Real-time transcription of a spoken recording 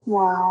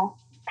Wow.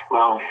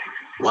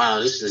 Wow,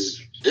 this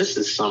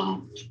is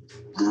some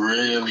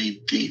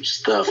really deep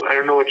stuff. I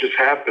don't know what just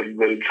happened,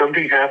 but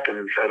something happened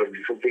inside of me.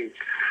 Something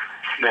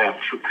snapped.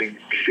 Something.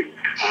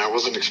 I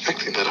wasn't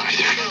expecting that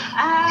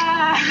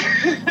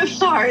either.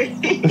 Sorry.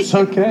 It's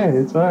okay.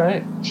 It's all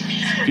right.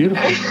 It's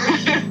beautiful.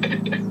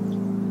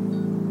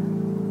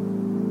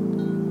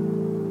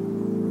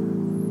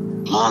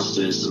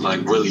 Monster is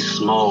like really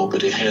small,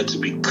 but it had to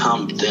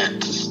become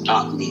that to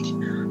stop me.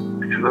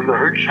 And then the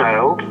hurt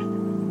child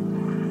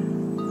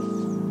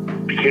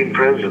became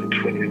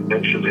present when you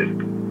mentioned it.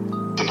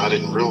 And I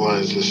didn't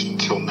realize this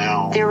until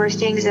now. There were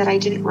things that I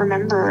didn't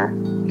remember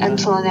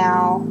until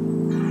now.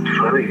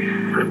 Funny.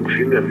 I haven't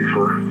seen that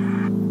before.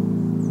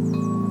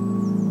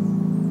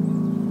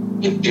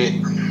 It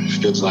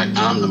feels like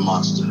I'm the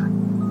monster.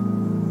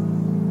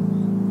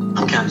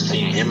 I'm kind of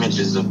seeing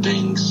images of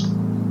things.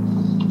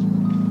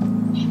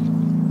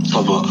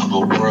 Of a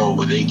world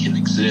where they can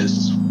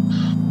exist.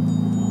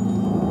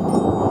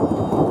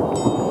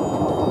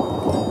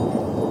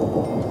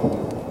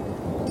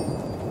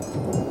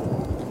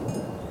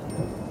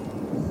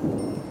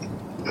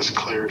 This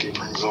clarity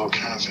brings all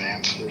kinds of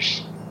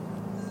answers.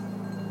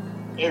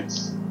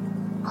 It's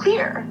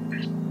clear.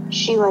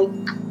 She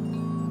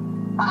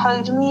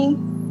hugged me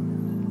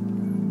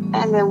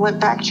and then went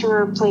back to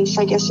her place,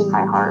 I guess, in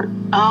my heart.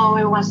 Oh,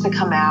 it wants to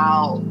come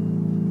out.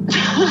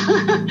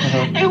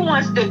 It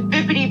wants to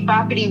bippity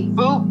boppity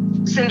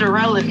boop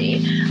Cinderella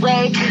me.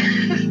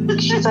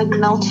 She's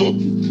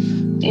melted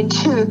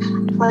into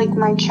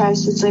my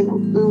chest. It's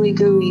ooey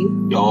gooey.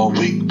 All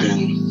week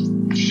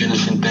been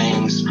finishing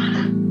things,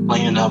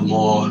 cleaning up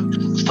more,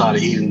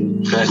 started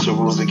eating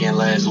vegetables again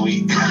last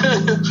week.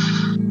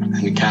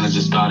 And it kind of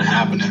just started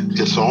happening.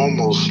 It's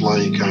almost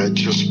like I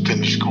just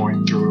finished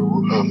going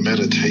through a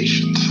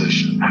meditation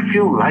session. I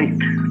feel light.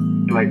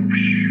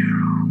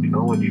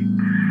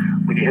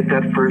 When you hit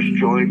that first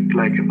joint,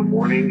 in the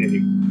morning,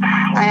 and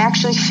I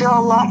actually feel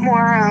a lot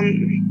more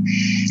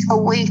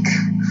awake.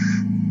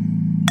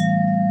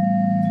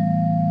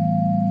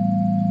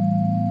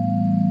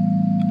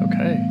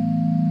 Okay.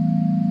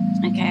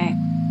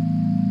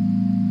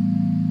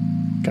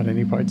 Got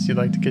any parts you'd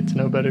like to get to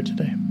know better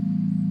today?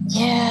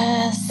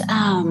 Yes.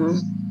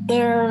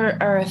 There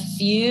are a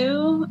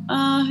few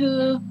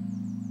who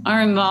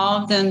are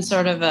involved in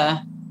sort of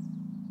a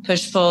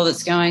push-pull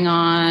that's going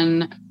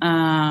on.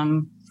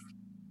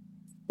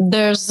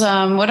 There's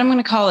what I'm going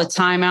to call a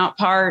timeout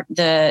part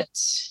that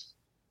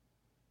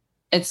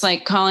it's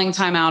calling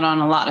timeout on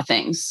a lot of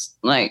things.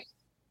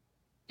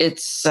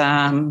 It's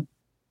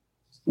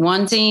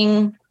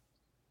wanting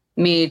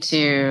me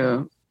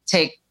to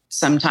take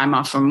some time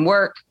off from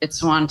work.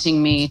 It's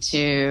wanting me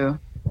to,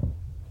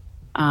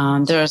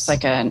 there's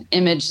an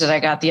image that I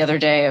got the other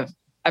day of,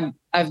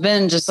 I've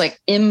been just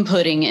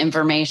inputting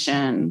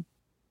information.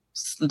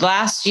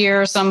 Last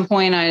year, at some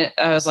point, I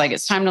was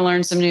it's time to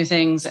learn some new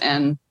things.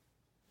 And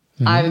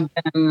I've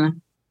been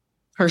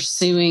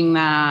pursuing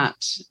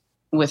that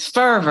with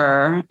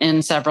fervor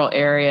in several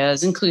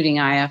areas, including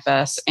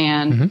IFS.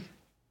 And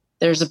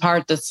there's a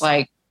part that's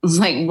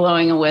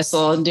blowing a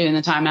whistle and doing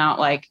the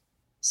timeout,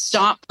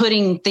 stop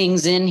putting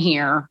things in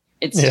here.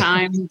 It's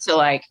time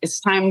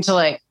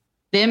to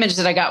the image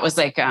that I got was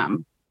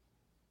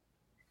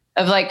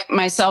of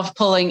myself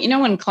pulling,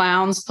 when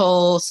clowns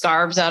pull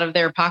scarves out of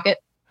their pocket?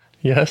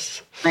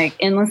 Yes.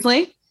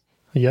 Endlessly.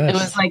 Yes. It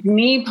was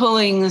me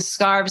pulling the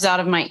scarves out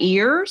of my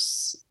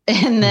ears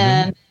and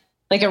then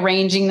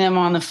arranging them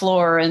on the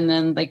floor and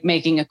then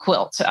making a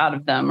quilt out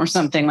of them or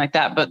something like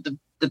that. But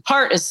the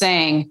part is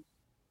saying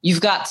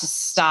you've got to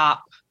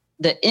stop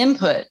the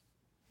input.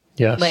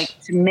 Yes.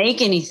 To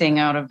make anything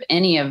out of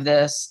any of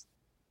this,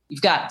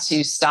 you've got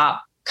to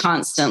stop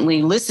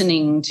constantly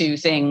listening to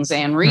things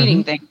and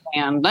reading things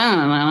and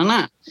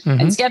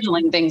and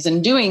scheduling things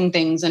and doing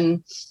things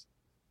and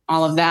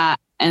all of that.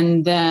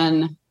 And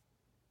then,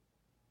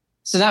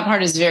 so that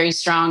part is very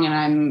strong, and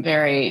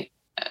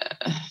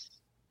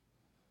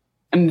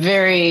I'm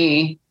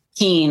very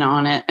keen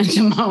on it at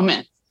the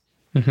moment.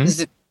 Because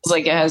it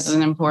feels it has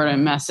an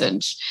important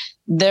message.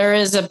 There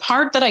is a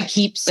part that I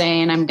keep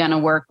saying I'm going to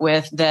work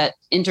with that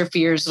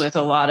interferes with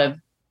a lot of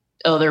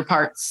other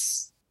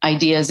parts,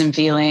 ideas and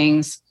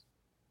feelings.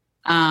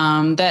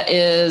 That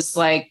is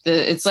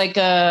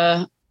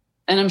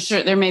and I'm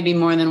sure there may be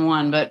more than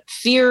one, but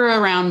fear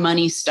around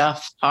money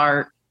stuff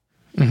part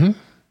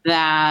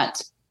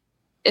that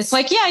it's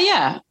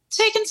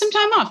taking some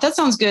time off. That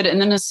sounds good.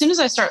 And then as soon as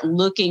I start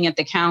looking at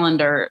the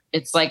calendar,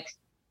 it's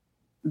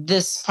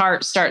this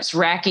part starts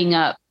racking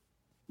up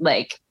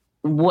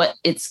what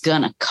it's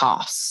going to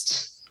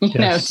cost,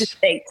 to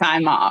take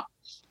time off.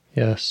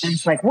 Yes. And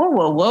it's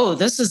whoa.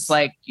 This is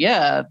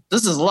this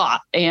is a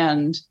lot.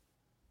 And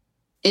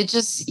it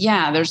just,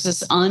 there's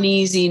this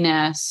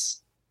uneasiness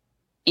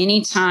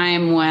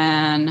anytime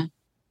when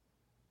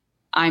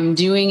I'm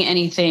doing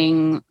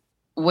anything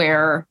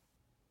where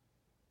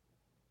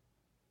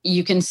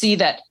you can see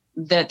that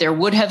there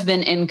would have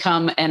been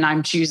income and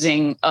I'm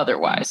choosing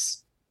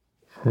otherwise.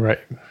 Right.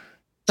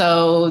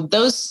 So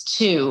those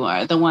two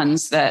are the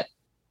ones that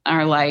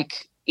are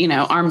like,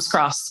 arms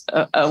crossed,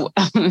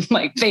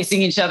 like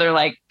facing each other,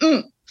 like,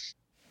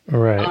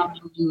 Right.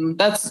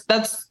 That's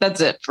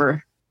it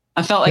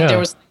I felt like there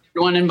was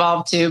one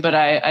involved too, but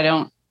I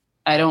don't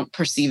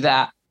perceive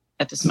that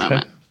at this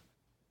moment.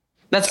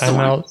 That's time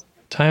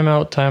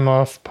out, time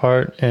off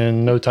part,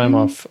 and no time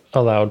off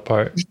allowed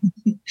part.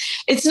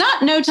 It's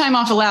not no time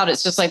off allowed.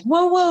 It's just like,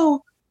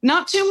 whoa,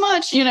 not too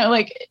much,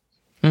 like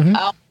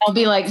I'll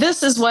be like,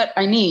 this is what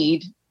I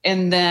need.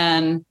 And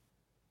then,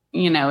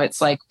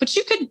 it's like, but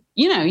you could,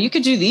 you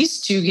could do these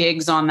 2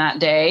 gigs on that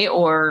day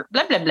or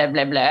blah, blah, blah,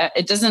 blah, blah.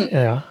 It doesn't,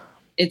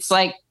 it's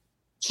like,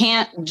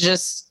 can't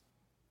just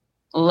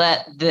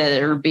let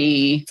there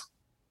be,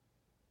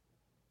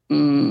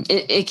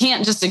 it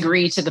can't just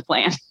agree to the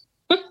plan.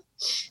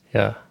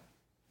 Yeah.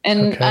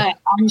 And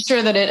I'm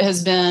sure that it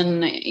has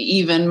been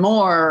even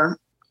more,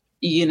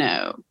 it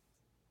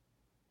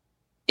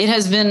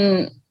has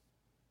been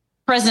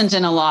present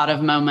in a lot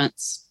of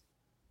moments,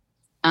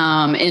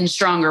 in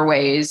stronger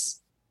ways.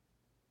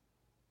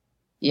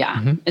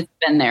 Yeah. It's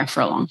been there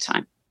for a long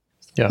time.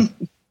 Yeah.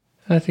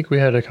 I think we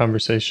had a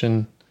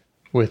conversation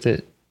with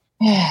it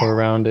or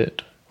around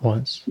it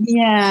once.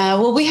 Yeah.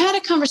 Well, we had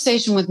a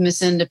conversation with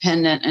Miss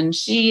Independent, and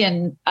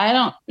I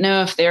don't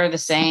know if they're the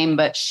same,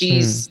 but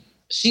she's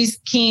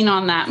keen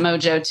on that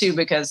mojo too,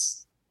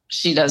 because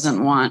she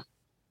doesn't want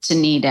to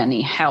need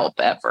any help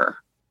ever.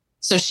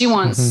 So she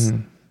wants,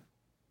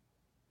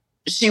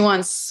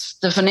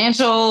 the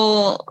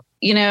financial,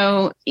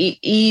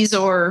 ease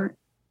or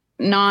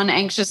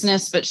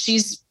non-anxiousness, but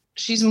she's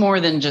more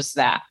than just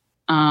that.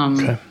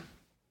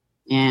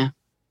 Yeah.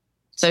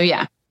 So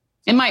yeah,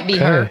 it might be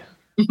her.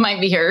 It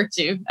might be her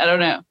too. I don't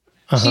know.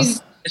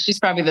 She's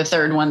probably the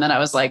third one that I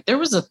was like, there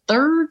was a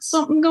third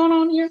something going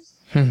on here.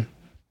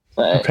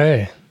 But,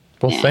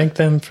 well, thank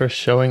them for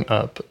showing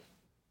up.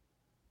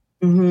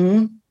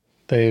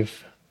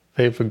 They've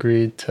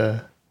agreed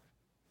to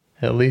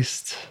at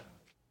least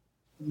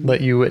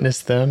let you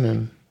witness them,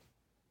 and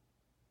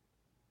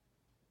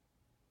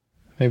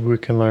maybe we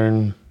can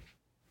learn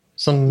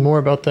something more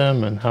about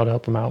them and how to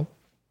help them out.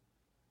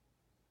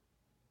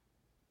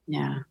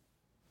 Yeah.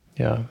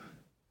 Do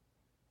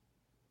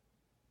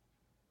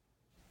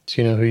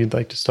you know who you'd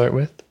like to start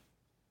with?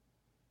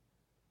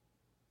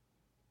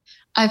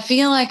 I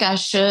feel like I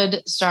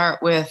should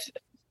start with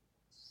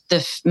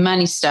the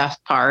money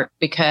stuff part,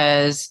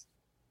 because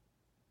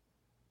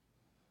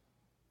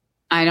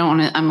I don't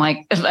want to, I'm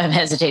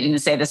hesitating to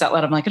say this out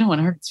loud. I'm like, I don't want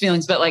to hurt his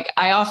feelings, but like,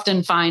 I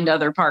often find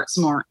other parts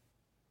more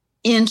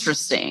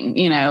interesting,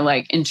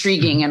 like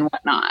intriguing and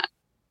whatnot.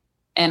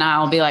 And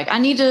I'll be like, I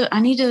need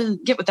to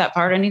get with that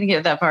part. I need to get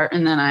with that part.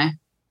 And then I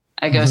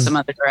go some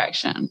other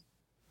direction.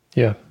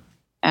 Yeah.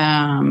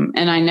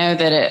 And I know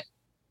that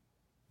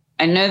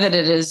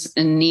it is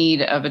in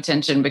need of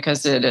attention,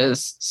 because it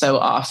is so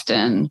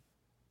often,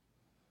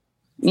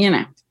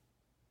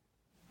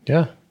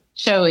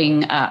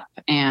 showing up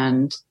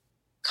and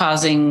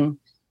causing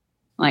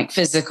like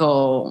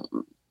physical,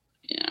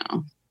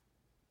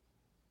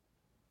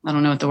 I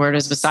don't know what the word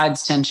is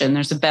besides tension.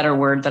 There's a better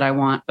word that I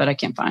want, but I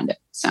can't find it.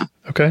 So.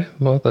 Okay.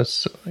 Well,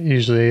 that's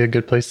usually a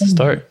good place to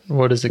start.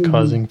 What is it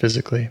causing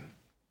physically?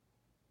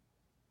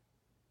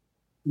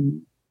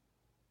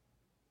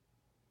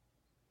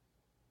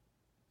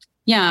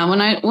 Yeah.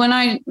 When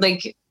I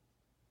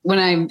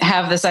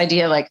have this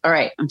idea, like, all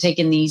right, I'm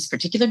taking these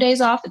particular days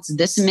off. It's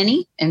this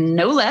many and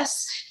no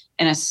less.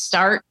 And I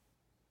start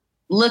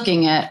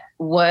looking at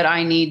what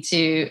I need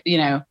to,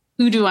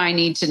 who do I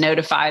need to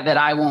notify that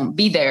I won't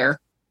be there?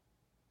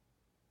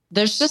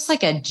 There's just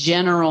like a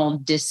general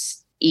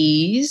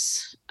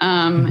dis-ease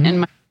in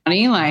my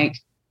body. Like,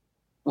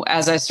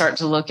 as I start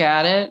to look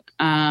at it,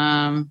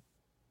 I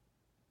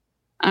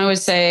would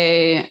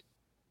say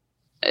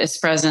it's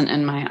present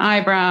in my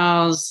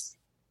eyebrows.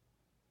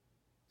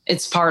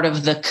 It's part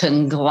of the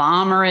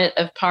conglomerate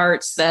of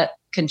parts that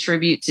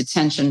contribute to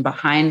tension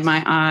behind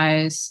my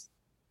eyes.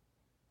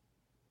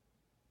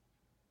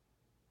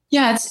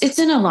 Yeah, it's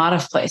in a lot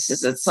of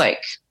places. It's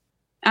like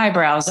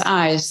eyebrows,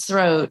 eyes,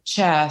 throat,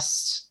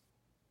 chest,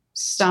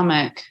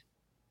 stomach,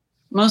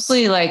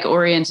 mostly like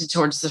oriented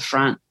towards the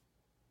front.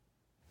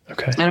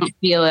 Okay. I don't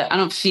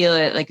feel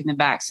it like in the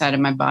back side of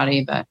my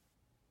body, but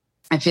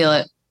I feel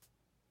it.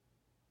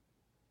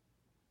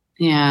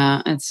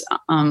 Yeah, it's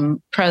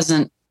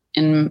present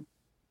in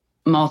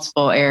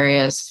multiple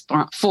areas,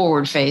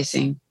 forward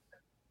facing.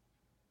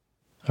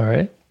 All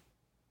right.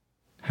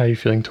 How are you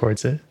feeling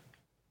towards it?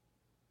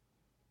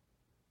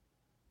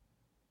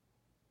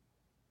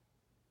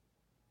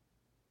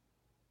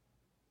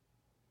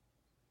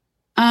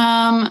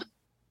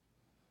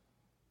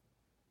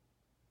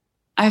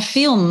 I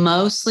feel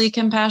mostly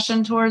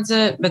compassion towards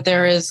it, but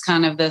there is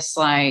kind of this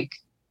like,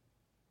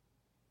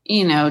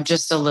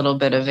 just a little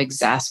bit of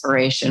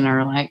exasperation,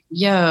 or like,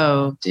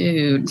 yo,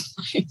 dude.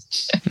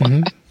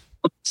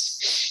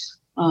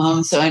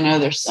 So I know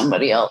there's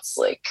somebody else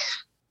like.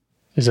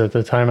 Is that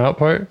the timeout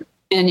part?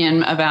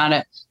 Opinion about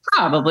it.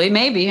 Probably,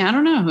 maybe. I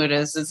don't know who it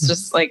is. It's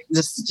just like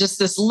just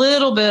this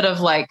little bit of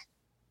like,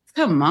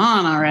 come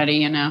on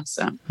already,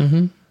 so.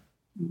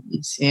 Let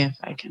me see if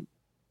I can.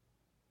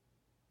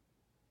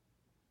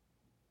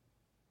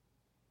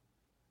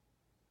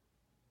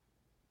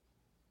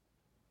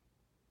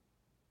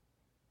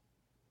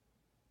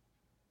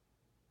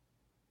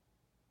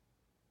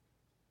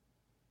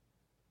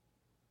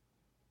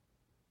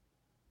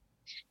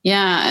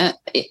 Yeah,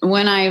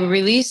 when I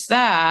release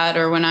that,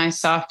 or when I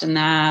soften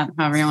that,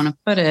 however you want to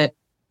put it,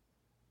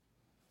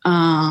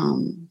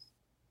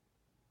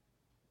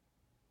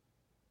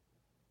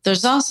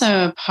 there's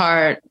also a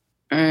part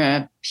or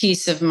a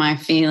piece of my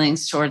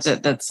feelings towards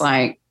it that's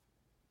like,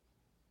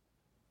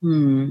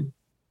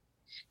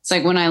 It's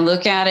like when I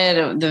look at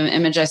it, the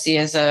image I see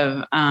is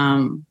of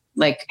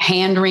like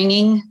hand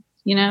wringing,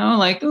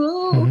 like,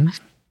 ooh.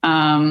 Mm-hmm.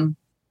 And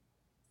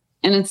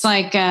it's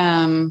like,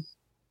 when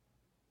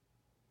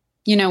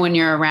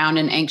you're around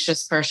an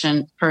anxious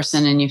person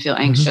and you feel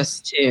anxious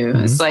too,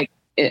 it's like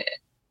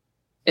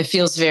it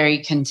feels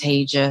very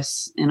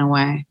contagious in a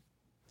way.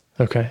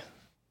 Okay.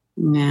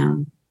 Yeah.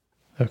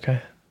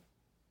 Okay.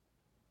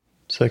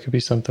 So that could be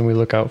something we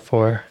look out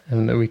for,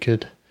 and that we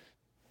could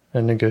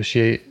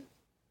negotiate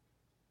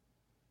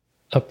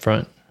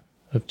upfront,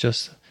 of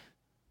just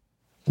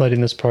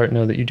letting this part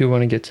know that you do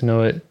want to get to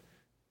know it,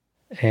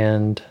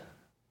 and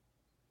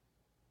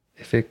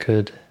if it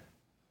could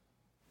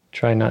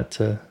try not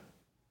to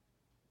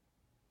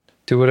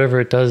do whatever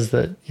it does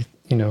that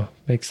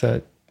makes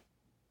that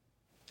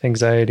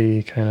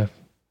anxiety kind of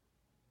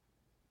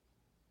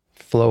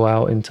flow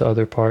out into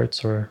other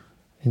parts or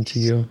into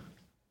you.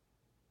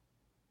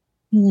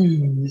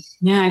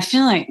 Yeah, I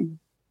feel like,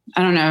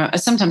 I don't know.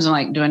 Sometimes I'm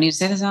like, do I need to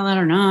say this out loud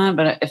or not?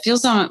 But it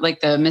feels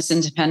like the Miss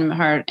Independent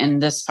part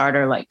and this part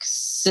are like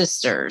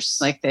sisters.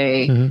 Like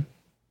they're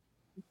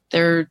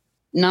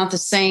not the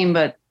same,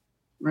 but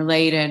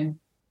related.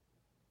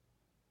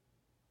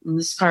 And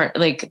this part,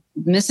 like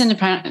Miss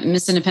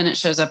Independent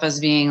shows up as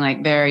being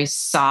like very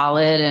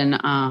solid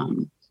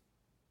and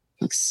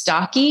like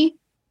stocky.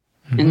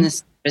 And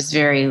this is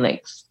very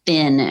like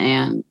thin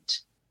and,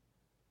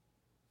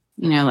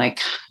 like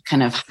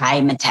kind of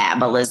high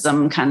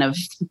metabolism kind of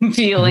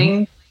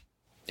feeling.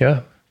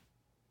 Yeah.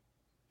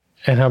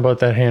 And how about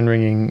that hand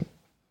wringing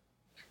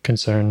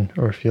concern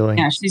or feeling?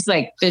 Yeah, she's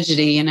like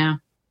fidgety,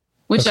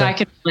 which I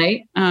can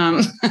relate.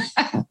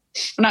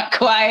 Not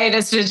quite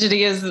as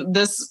fidgety as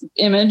this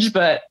image,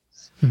 but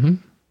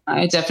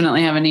I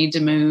definitely have a need to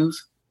move.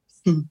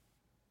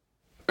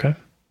 Okay.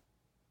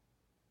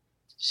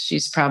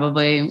 She's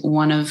probably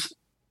one of,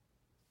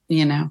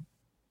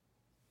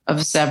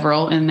 of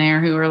several in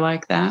there who are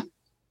like that.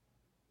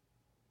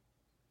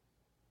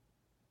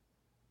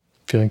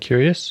 Feeling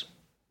curious?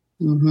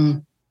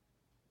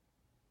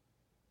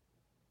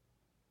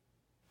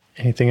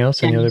 Anything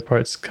else? Any other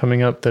parts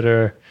coming up that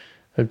are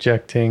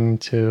objecting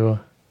to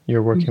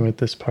your working with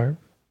this part?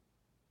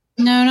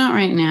 No, not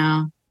right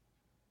now.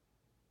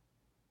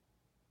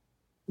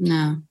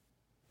 No.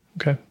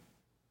 Okay.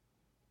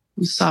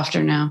 I'm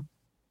softer now.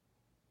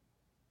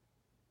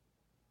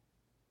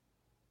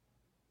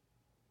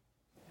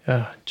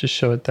 Yeah, just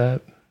show it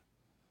that.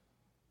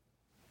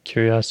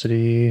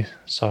 Curiosity,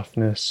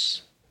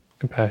 softness,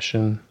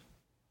 compassion.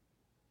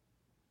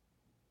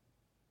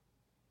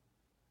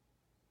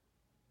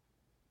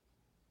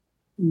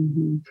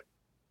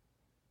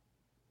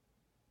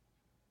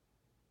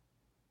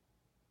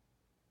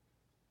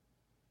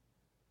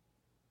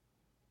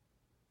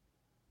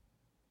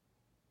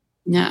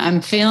 Yeah,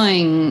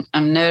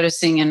 I'm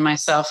noticing in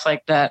myself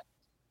like that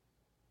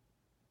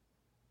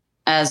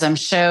as I'm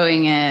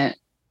showing it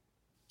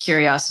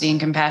curiosity and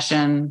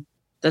compassion,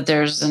 that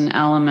there's an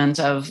element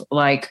of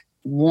like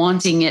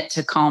wanting it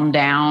to calm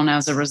down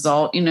as a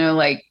result,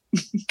 like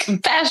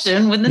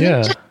compassion with the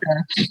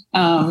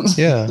agenda.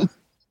 Yeah.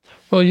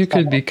 Well, you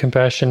could be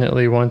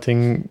compassionately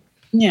wanting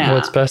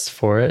what's best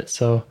for it.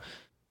 So,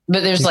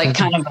 but there's like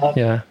kind of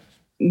a,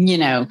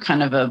 yeah,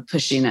 kind of a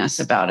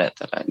pushiness about it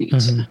that I need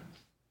to.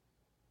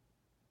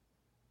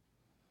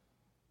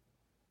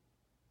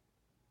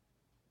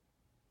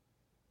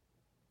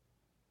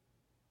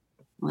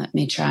 Let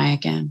me try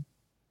again.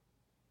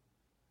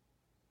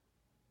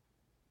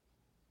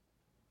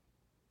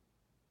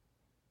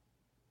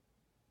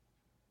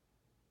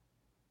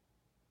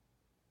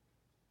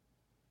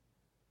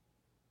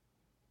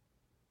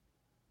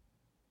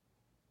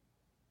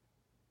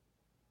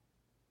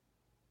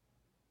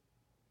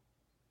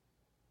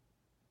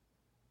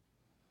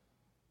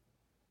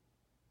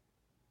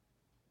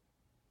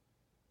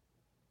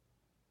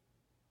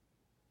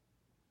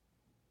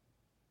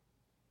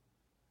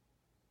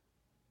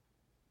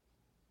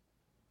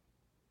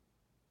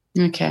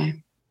 Okay.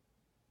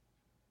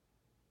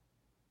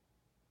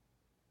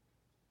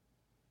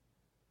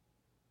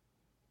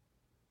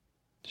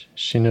 Is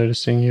she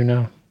noticing you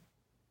now?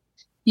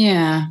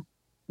 Yeah.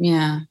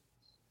 Yeah.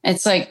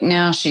 It's like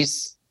now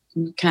she's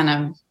kind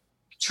of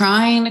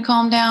trying to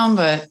calm down,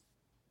 but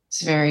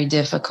it's very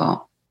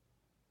difficult.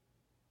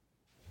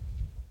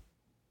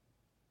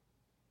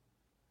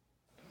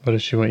 What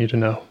does she want you to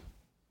know?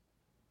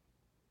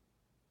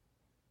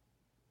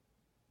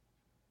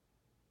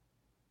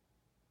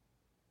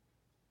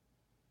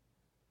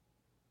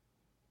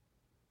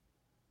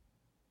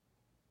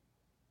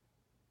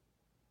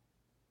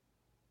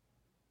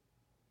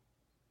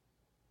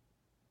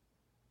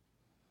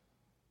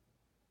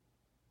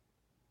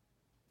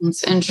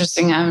 It's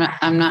interesting.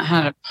 I'm not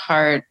had a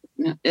part.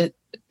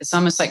 It's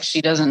almost like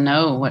she doesn't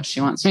know what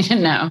she wants me to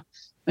know,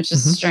 which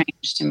is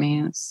strange to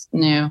me. It's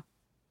new.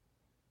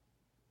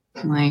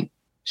 Like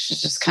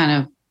she's just kind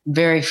of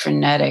very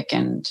frenetic,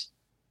 and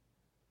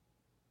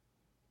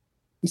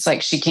it's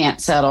like she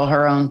can't settle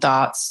her own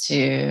thoughts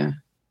to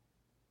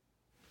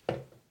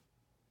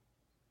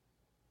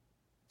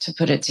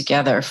put it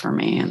together for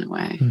me in a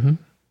way. Mm-hmm.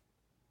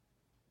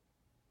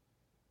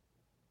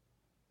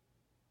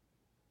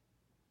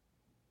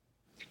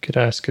 You could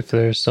ask if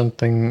there's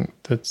something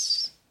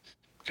that's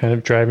kind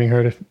of driving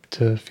her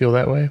to feel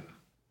that way.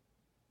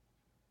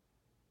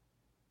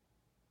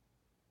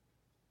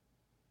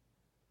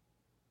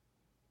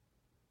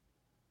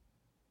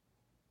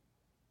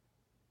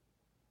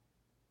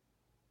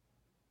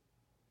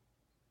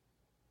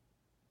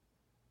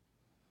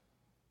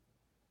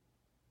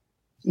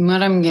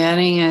 What I'm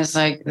getting is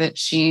like that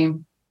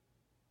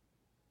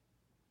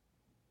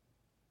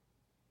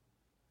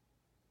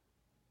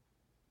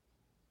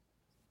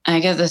I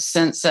get the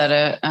sense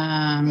that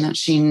that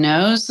she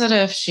knows that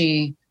if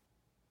she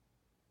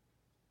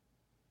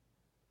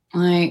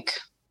like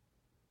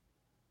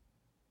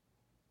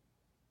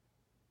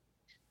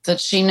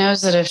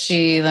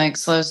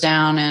slows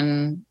down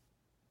and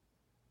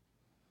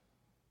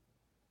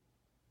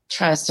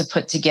tries to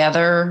put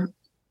together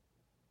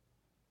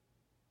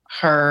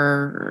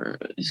her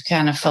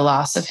kind of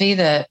philosophy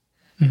that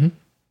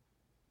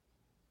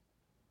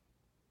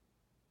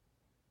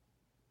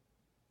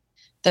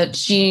that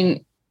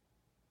she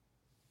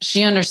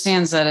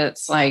understands that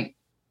it's like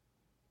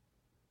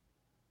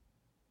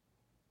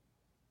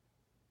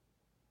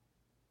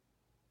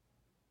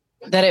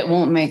that it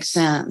won't make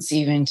sense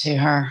even to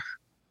her.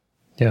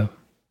 Yeah.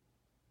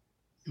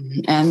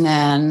 And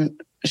then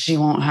she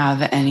won't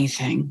have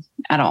anything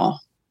at all.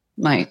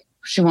 Like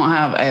she won't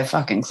have a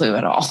fucking clue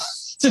at all.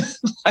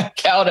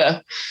 Like how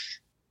to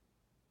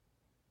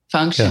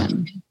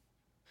function.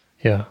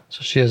 Yeah.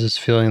 So she has this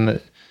feeling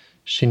that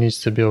she needs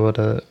to be able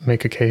to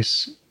make a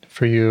case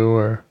for you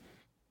or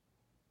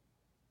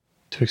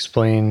to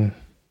explain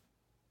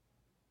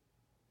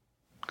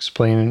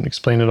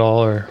it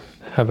all or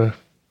have a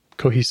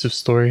cohesive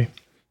story.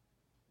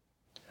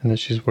 And that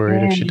she's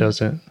worried if she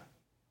doesn't.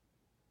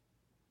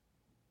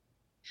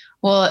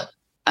 Well,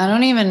 I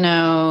don't even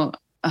know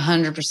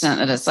 100%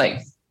 that it's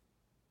like,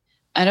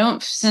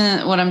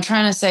 what I'm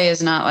trying to say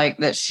is not like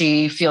that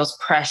she feels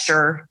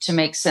pressure to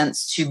make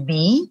sense to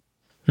be,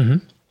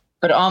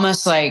 but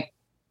almost like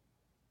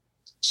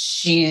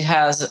she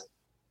has,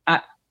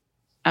 I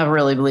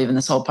really believe in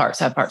this whole parts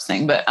have parts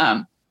thing, but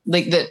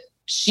like that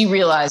she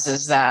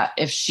realizes that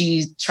if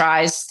she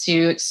tries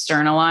to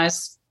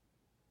externalize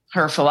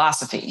her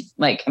philosophy,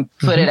 like and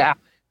put it out,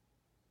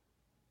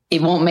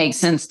 it won't make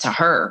sense to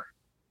her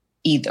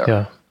either.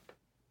 Yeah.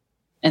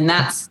 And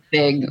that's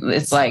big.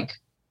 It's like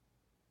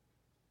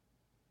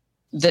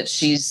that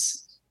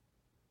she's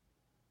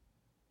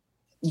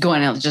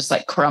going to just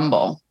like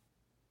crumble.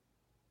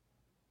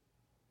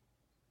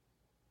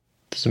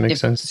 Does it make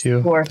sense to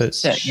you that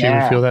she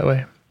would feel that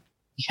way?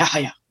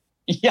 Yeah.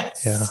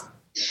 Yes.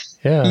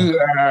 Yeah.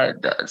 Yeah,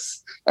 it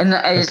does. And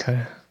I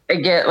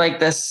get like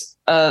this.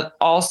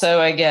 Also,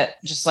 I get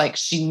just like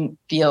she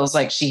feels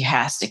like she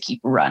has to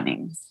keep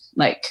running,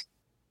 like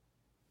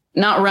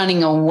not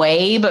running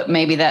away, but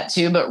maybe that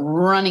too, but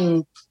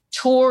running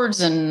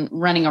towards and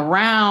running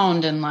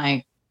around. And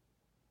like,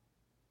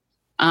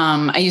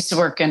 I used to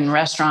work in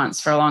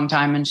restaurants for a long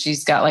time, and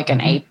she's got like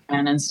an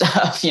apron and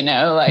stuff, you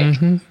know, like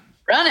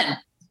running.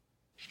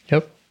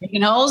 Yep.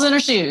 Making holes in her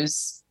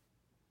shoes.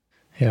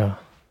 Yeah.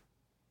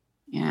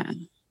 Yeah.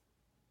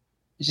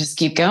 Just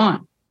keep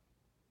going.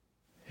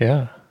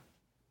 Yeah.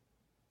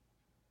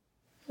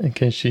 And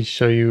can she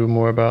show you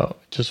more about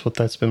just what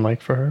that's been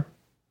like for her?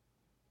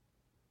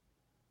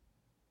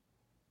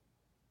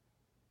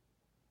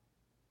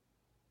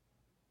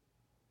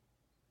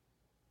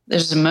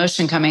 There's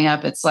emotion coming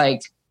up. It's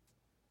like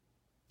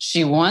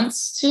she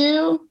wants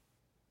to,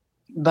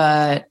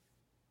 but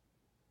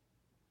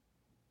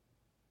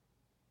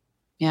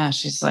yeah,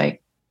 she's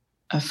like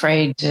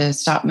afraid to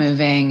stop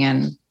moving.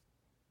 And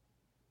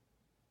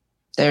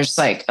there's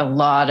like a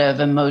lot of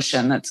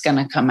emotion that's going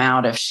to come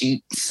out if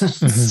she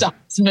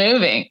stops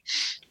moving.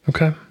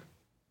 Okay.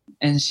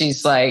 And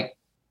she's like,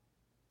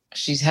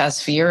 she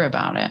has fear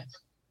about it.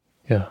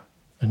 Yeah.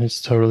 And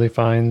it's totally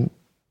fine.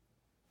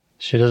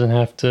 She doesn't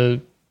have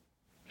to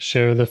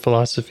share the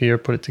philosophy or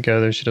put it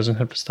together. She doesn't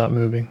have to stop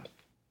moving.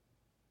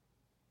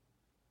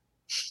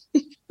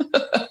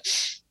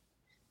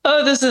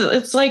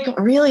 It's like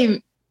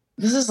really,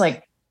 this is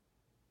like,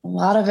 a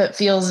lot of it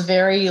feels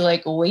very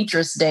like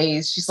waitress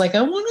days. She's like,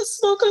 I want to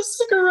smoke a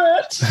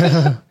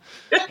cigarette.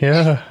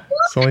 Yeah.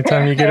 It's the only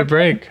time you get a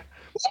break.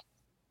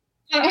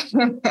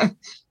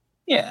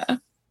 Yeah.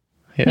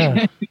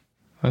 Yeah.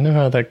 I know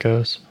how that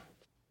goes.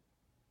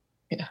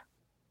 Yeah.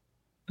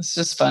 It's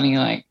just funny.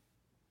 Like,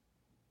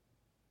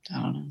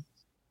 I don't know.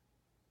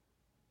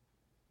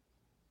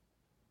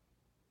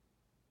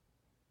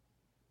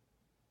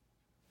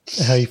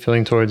 How are you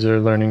feeling towards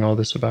her, learning all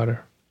this about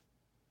her?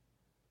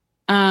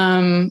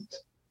 A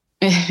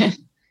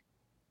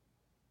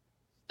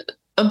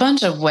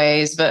bunch of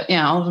ways, but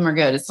yeah, all of them are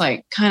good. It's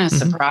like kind of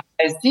surprised.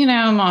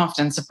 I'm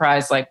often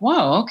surprised, like,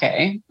 whoa,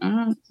 okay.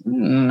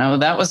 No,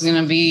 that was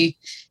going to be,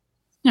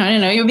 I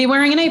didn't know you'd be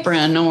wearing an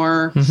apron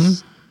or.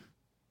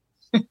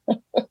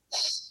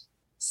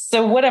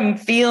 So what I'm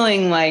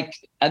feeling like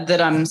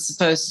that I'm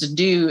supposed to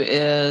do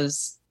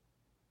is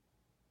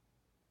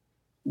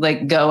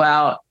like go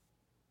out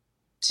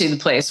to the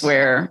place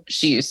where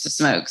she used to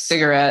smoke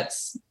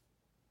cigarettes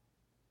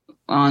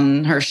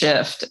on her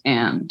shift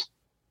and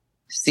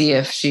see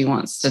if she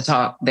wants to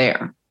talk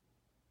there.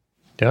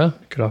 Yeah,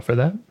 could offer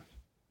that.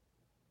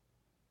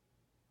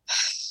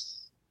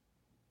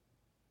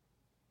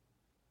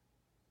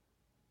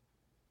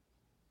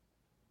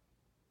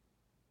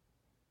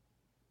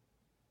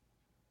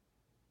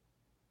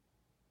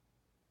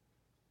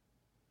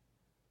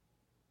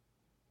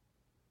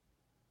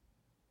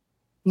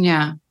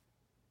 Yeah.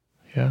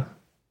 Yeah.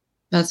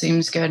 That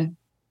seems good.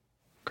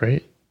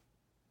 Great.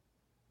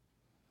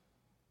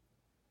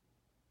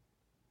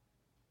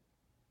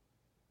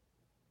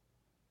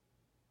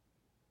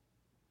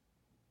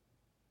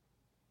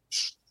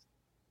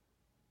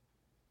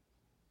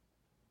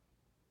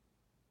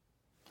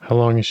 How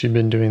long has she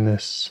been doing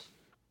this?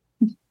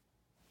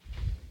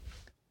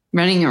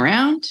 Running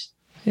around?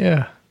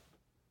 Yeah.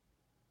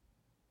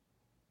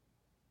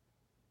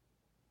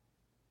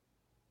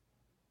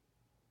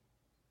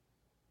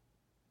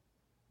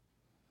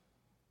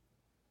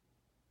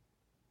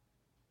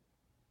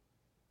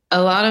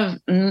 A lot of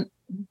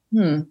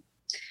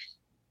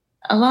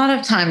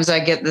times I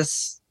get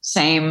this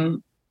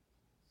same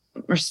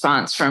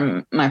response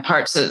from my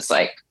parts. So it's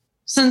like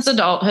since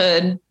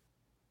adulthood,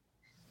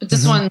 but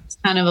this one's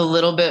kind of a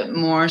little bit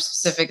more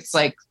specific. It's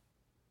like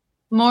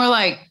more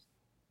like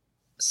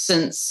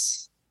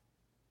since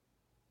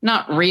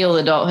not real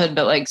adulthood,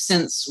 but like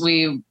since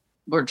we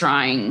were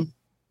trying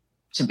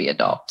to be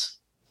adult,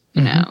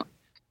 you know,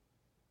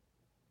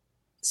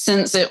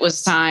 since it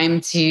was time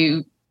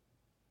to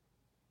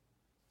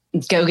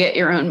go get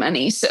your own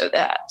money so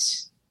that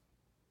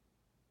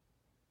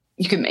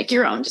you can make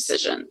your own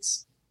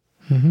decisions.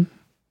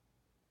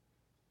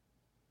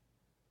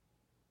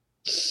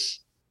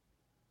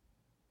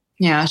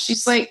 Yeah,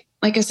 she's like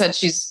I said,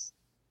 she's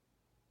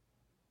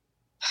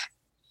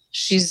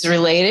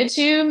related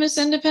to Miss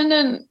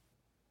Independent.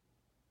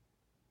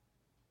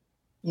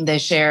 They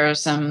share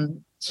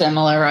some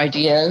similar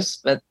ideas,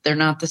 but they're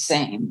not the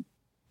same.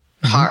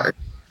 Hard.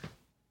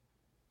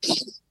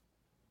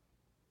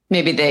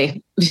 Maybe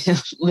they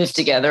live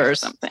together or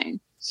something.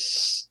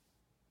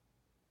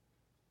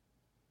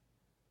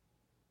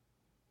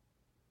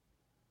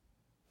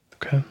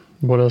 Okay.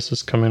 What else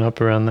is coming up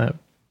around that?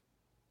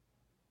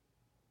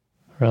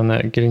 Around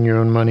that, getting your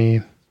own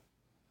money?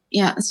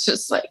 Yeah, it's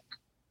just like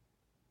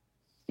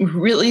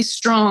really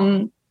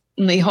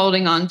strongly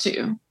holding on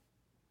to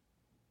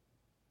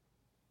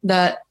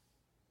that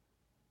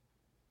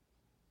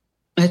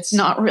it's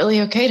not really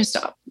okay to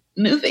stop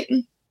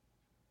moving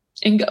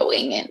and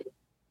going and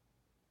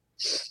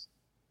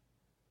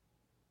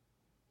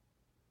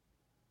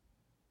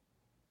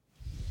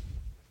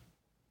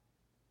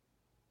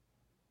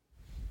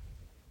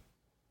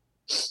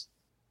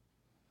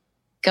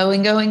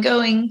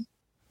going.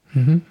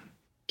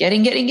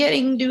 Getting,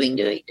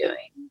 doing.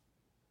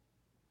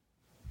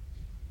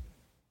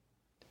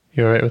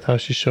 You all right with how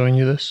she's showing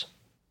you this?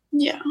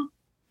 Yeah.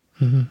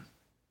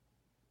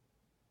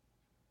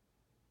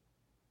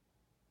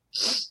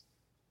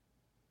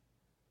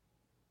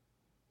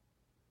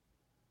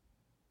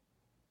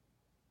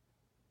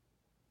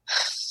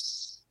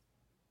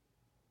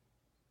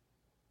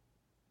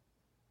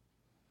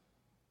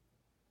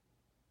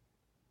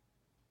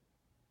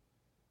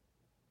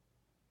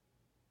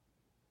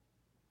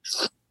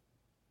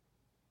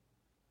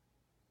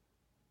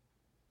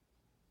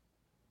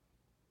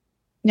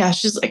 Yeah,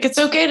 she's like, it's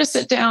okay to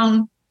sit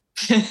down.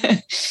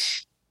 I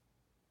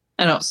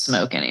don't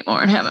smoke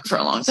anymore and haven't for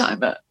a long time,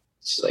 but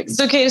she's like, it's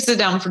okay to sit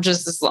down for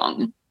just this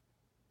long.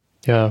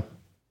 Yeah.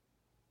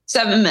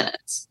 7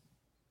 minutes.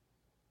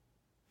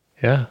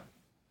 Yeah.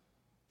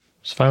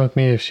 It's fine with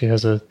me if she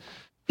has a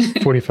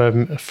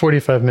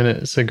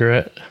 45-minute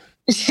cigarette.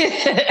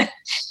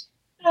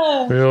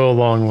 Real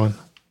long one.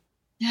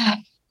 Yeah.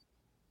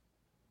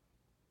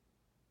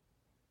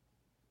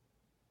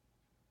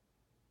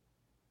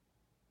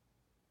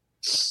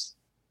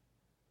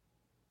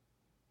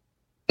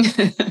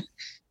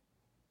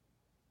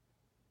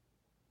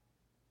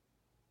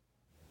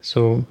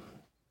 So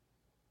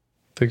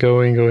the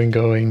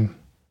going.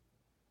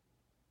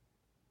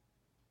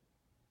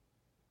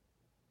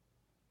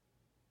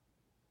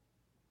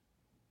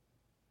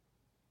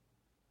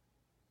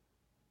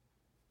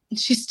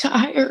 She's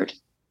tired.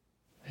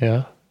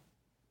 Yeah.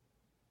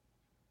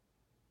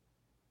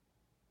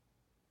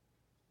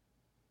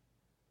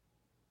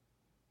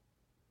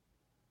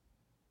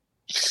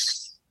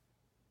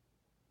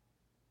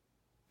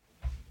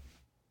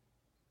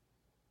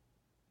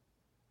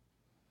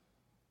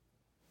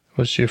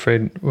 Was she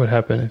afraid what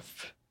happened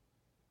if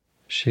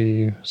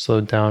she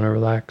slowed down or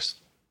relaxed?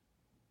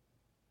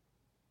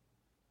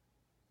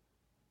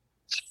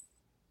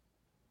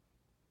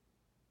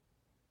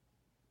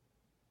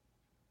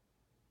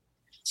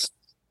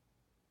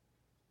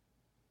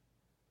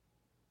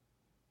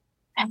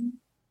 I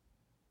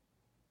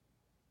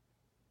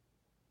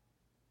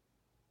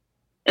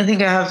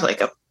think I have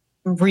like a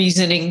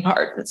reasoning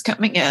part that's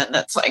coming in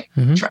that's like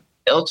Mhm. trying to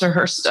filter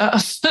her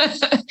stuff.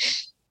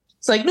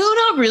 It's like, no,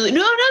 not really. No,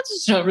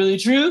 that's not really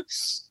true.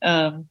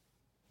 About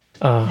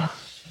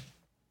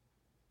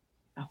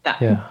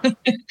that. Yeah. I'm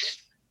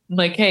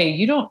like, hey,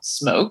 you don't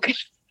smoke.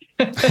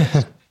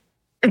 That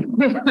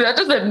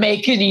doesn't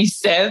make any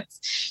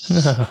sense.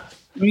 No.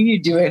 What are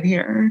you doing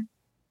here?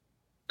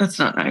 That's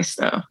not nice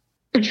though.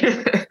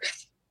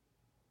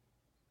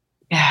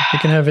 Yeah.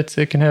 It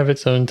can have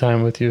its own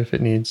time with you if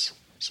it needs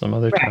some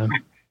other time.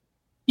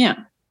 Yeah.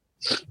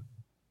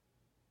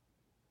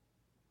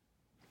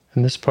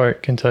 And this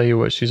part can tell you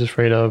what she's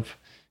afraid of,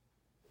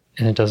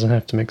 and it doesn't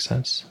have to make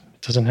sense.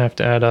 It doesn't have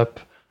to add up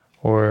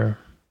or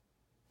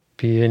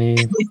be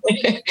any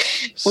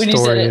When you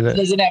said it that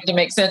doesn't have to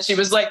make sense, she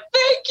was like,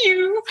 thank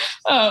you.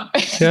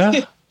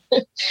 Yeah.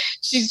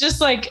 She's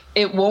just like,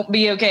 it won't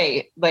be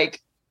okay.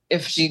 Like,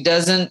 if she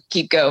doesn't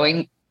keep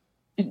going,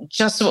 it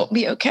just won't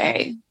be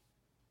okay.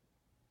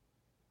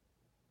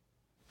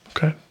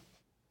 Okay.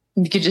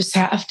 You could just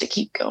have to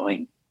keep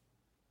going.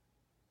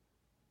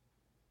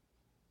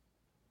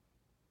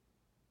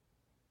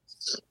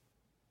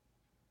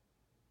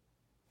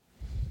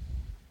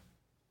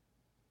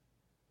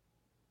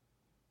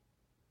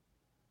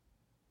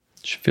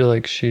 Do you feel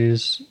like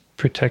she's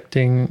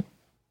protecting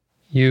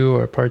you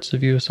or parts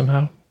of you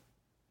somehow?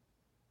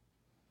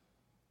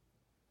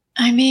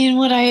 I mean,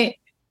 what I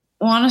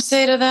want to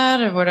say to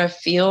that or what I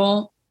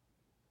feel,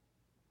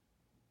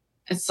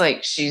 it's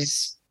like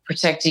she's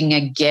protecting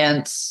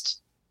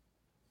against,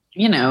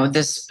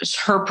 this,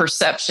 her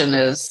perception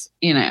is,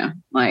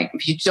 like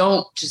if you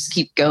don't just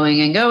keep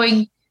going and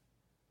going,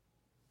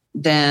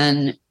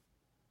 then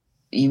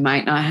you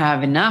might not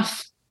have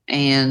enough.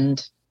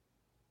 And,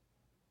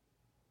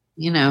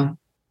 the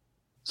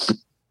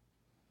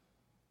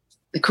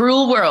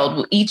cruel world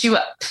will eat you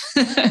up.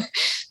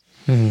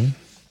 Mm-hmm.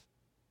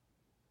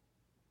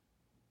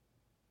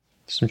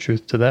 Some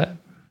truth to that.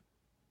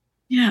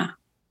 Yeah.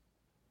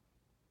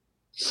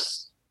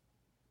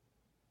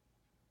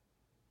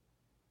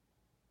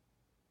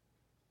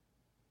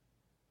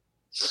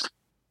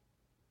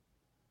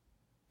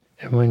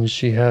 And when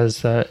she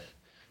has that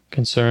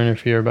concern or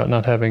fear about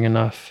not having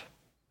enough,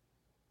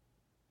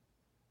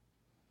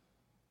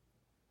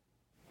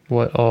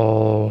 what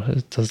all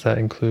does that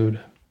include?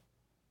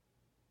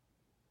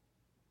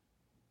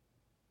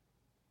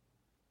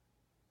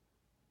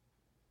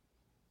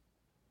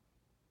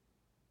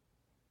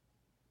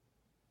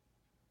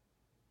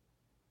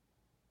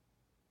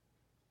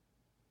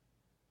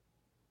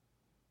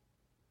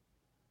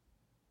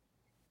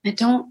 I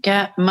don't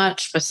get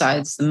much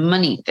besides the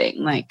money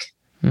thing. Like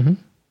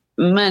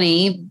Mm-hmm.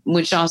 money,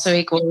 which also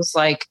equals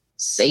like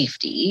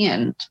safety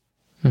and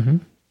Mm-hmm.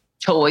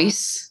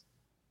 choice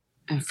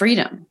and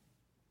freedom.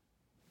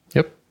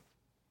 Yep.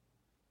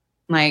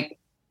 Like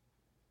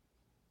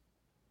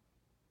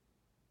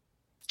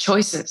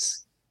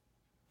choices.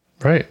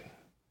 Right.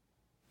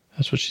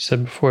 That's what she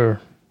said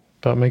before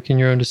about making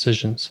your own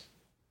decisions.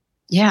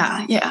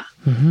 Yeah. Yeah.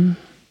 Mm-hmm.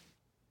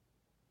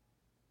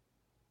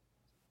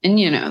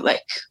 And,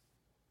 like,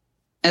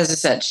 as I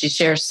said, she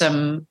shares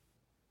some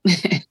of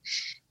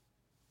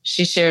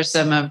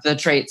the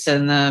traits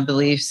and the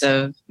beliefs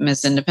of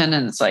Miss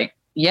Independence. Like,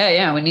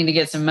 yeah, we need to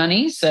get some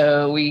money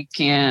so we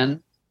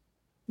can,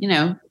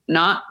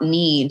 not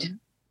need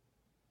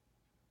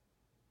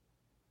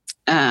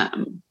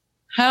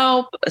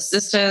help,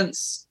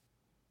 assistance.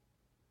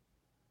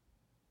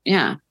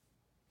 Yeah.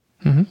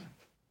 Mm-hmm.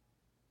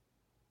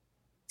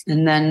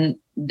 And then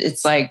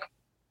it's like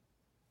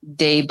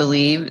they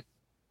believe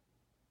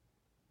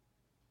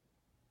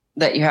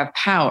that you have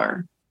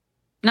power.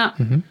 Not,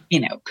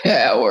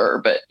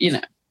 power, but, Yeah.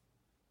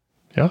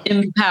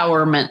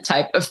 empowerment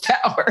type of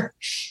power.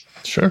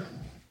 Sure.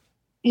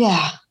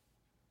 Yeah.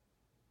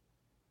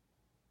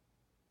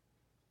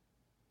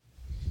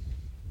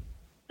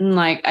 And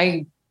like,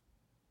 I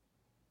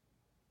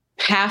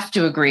have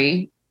to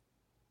agree.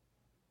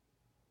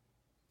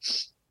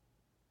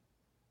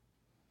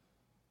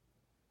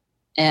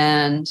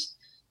 And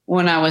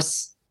when I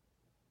was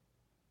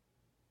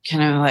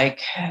kind of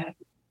like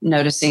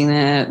noticing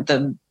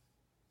the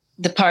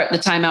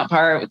timeout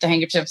part with the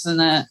handkerchiefs in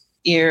the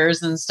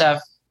ears and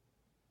stuff,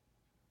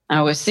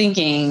 I was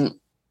thinking,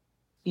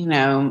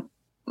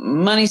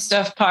 money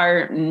stuff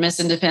part and Miss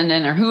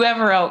Independent or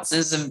whoever else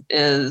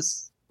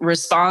is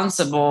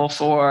responsible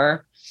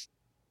for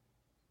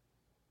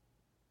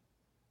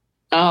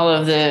all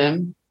of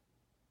the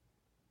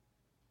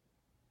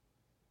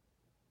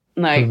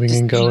like moving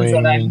and decisions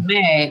going that I've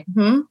made.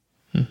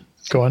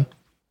 Go on.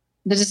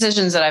 The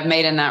decisions that I've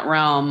made in that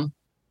realm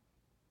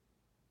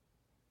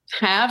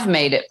have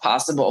made it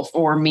possible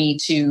for me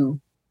to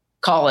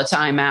call a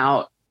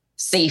timeout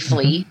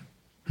safely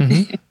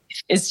Mm-hmm.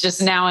 It's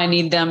just now I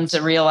need them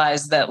to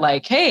realize that,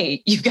 like,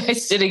 hey, you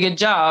guys did a good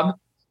job.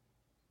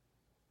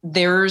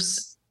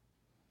 There's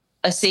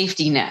a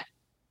safety net,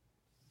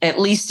 at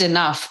least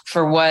enough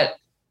for what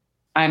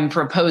I'm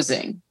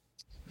proposing.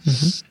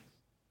 Mm-hmm.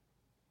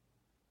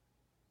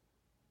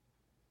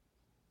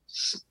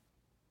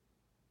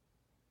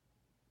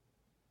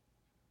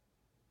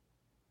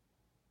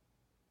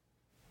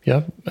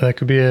 Yeah, that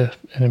could be an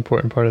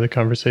important part of the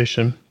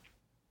conversation.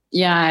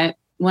 Yeah,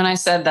 when I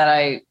said that,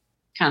 I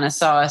kind of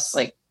saw us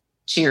like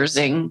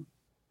cheersing.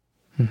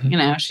 Mm-hmm. You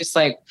know, she's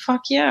like,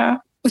 fuck yeah.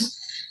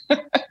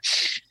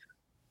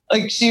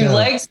 Like she Yeah.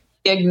 likes to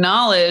be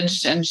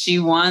acknowledged, and she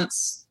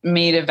wants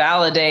me to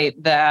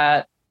validate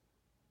that,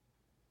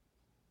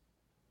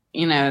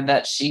 you know,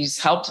 that she's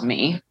helped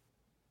me.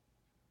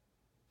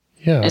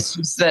 Yeah. It's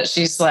just that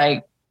she's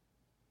like,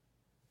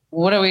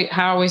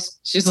 how are we?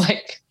 She's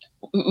like,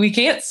 we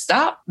can't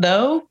stop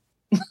though.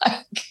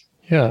 Like,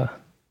 Yeah.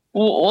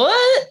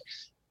 what?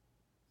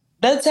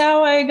 That's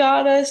how I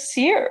got us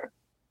here.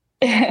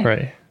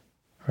 Right.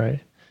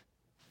 Right.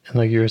 And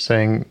like you were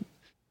saying,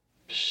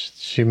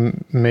 she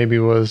maybe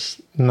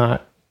was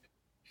not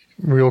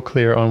real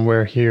clear on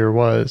where here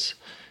was.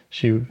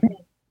 She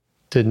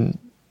didn't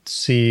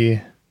see,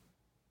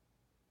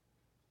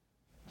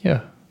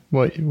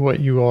 what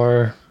you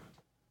are.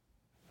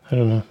 I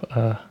don't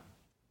know.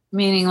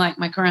 Meaning like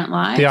my current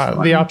life?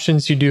 The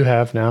options you do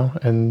have now,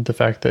 and the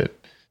fact that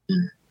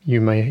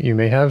you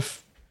may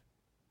have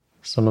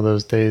some of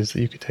those days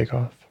that you could take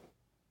off.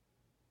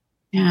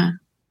 Yeah.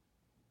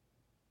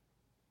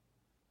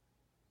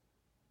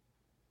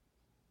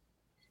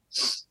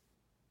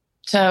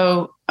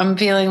 So I'm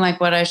feeling like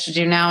what I should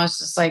do now is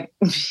just like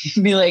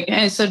be like,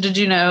 hey, so did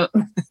you know,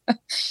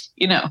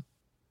 you know,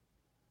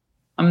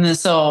 I'm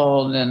this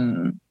old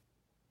and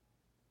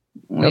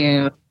we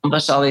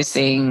accomplished all these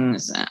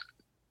things.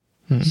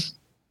 And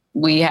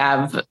we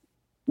have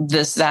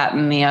this, that,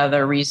 and the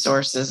other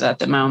resources at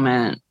the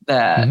moment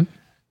that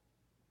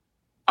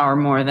are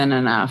more than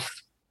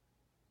enough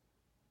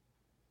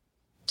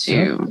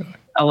to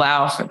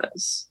allow for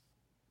this.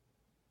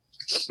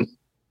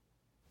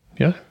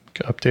 Yeah.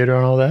 Update her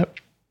on all that.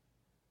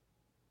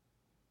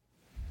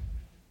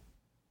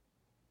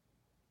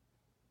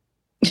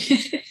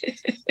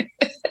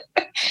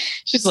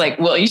 She's like,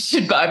 well, you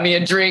should buy me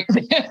a drink.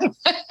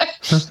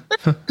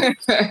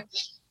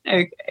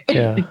 Okay.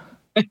 Yeah.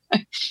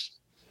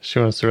 She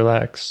wants to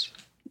relax.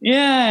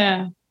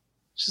 Yeah.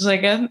 She's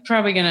like, I'm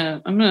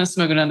gonna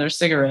smoke another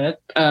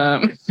cigarette.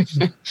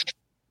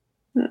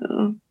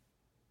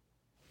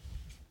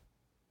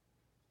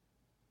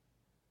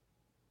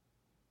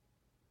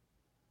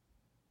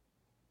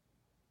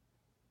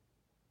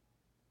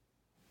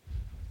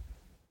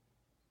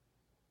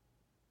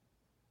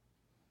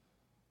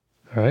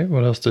 All right.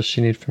 What else does she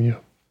need from you?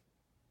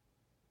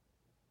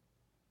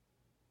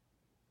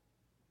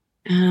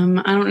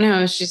 I don't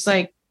know. She's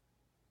like,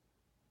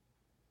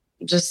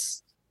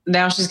 just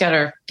now she's got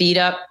her feet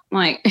up,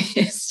 like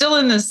still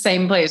in the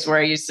same place where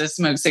I used to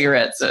smoke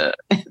cigarettes at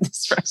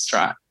this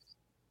restaurant.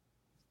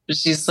 But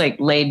she's like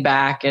laid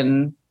back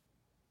and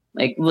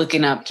like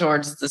looking up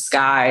towards the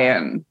sky,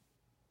 and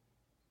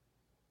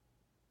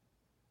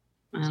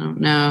I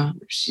don't know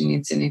if she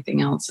needs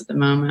anything else at the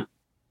moment.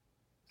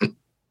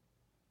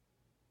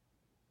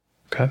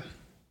 Okay.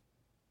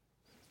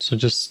 So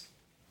just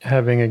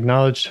having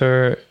acknowledged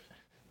her,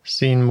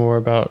 seen more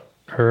about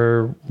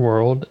her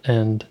world,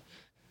 and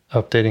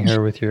updating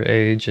her with your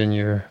age and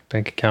your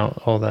bank account,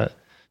 all that.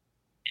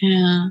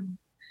 Yeah.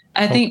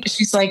 I think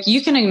she's like,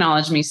 you can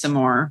acknowledge me some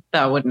more.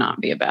 That would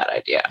not be a bad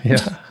idea.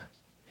 Yeah.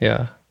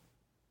 Yeah.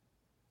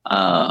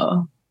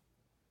 Oh.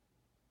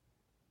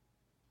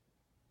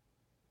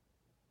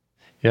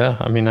 Yeah.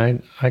 I mean,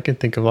 I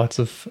could think of lots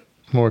of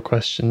more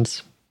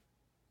questions.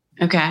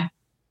 Okay.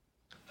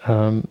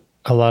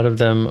 A lot of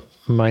them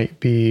might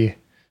be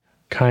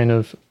kind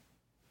of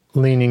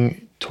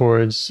leaning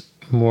towards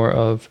more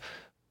of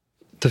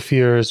the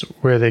fears,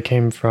 where they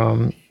came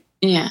from.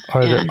 Yeah.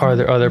 Are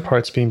there other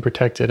parts being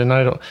protected? And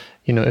I don't,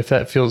 if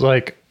that feels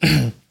like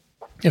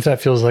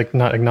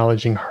not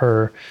acknowledging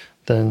her,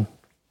 then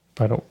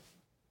I don't,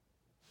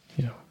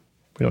 we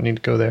don't need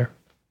to go there.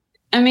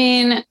 I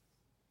mean,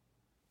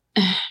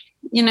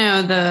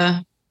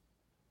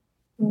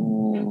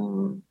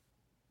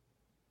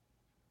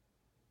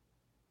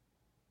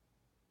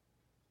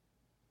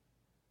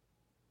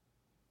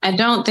 I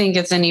don't think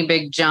it's any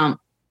big jump,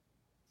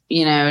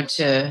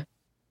 to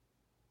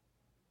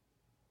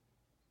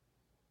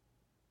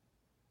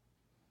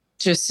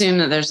assume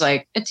that there's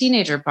like a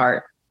teenager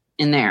part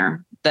in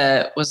there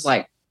that was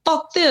like,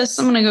 fuck this,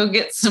 I'm going to go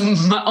get some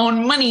my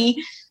own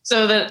money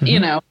so that,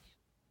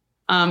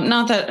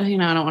 not that, I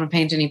don't want to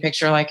paint any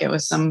picture like it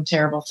was some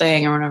terrible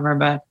thing or whatever,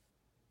 but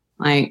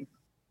like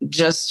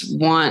just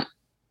want,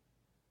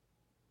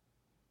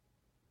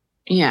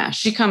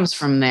 she comes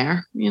from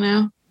there,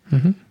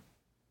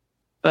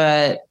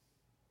 but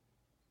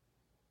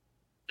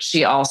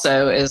she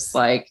also is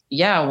like,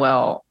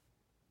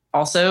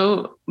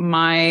 also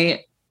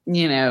my,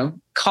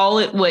 call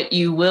it what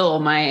you will,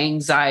 my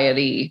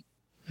anxiety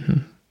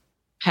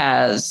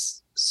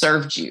has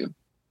served you.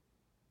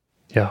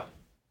 Yeah.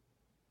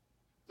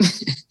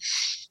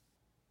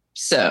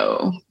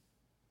 So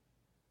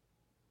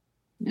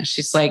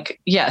she's like,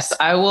 yes,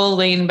 I will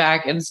lean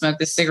back and smoke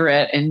the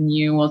cigarette, and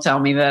you will tell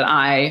me that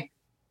I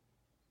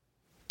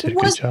did a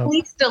was good job. At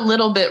least a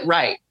little bit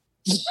right.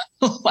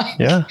 Like,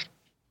 yeah.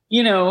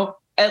 You know,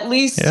 at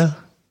least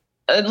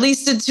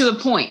to a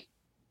point.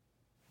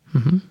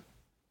 Mm-hmm.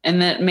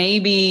 And that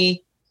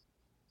maybe,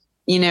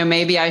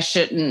 maybe I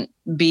shouldn't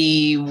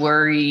be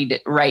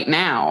worried right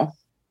now.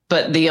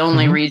 But the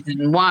only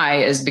reason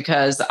why is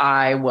because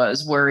I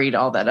was worried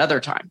all that other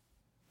time.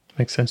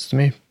 Makes sense to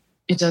me.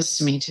 It does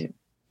to me too.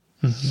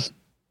 Mm-hmm.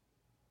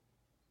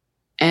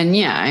 And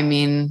yeah, I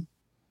mean,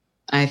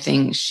 I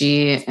think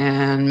she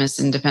and Miss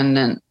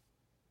Independent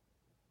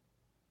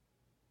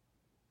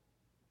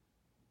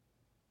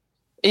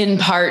in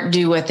part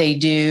do what they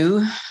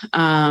do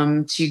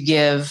to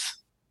give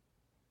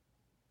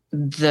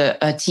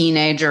a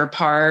teenager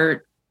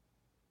part,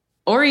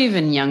 or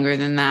even younger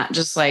than that,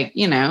 just like,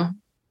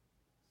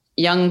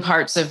 young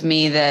parts of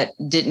me that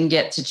didn't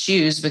get to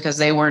choose because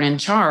they weren't in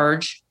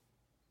charge.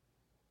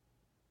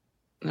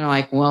 They're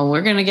like, well,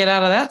 we're going to get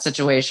out of that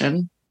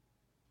situation.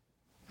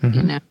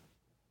 Yeah.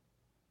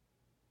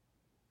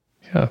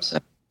 So,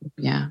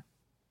 yeah.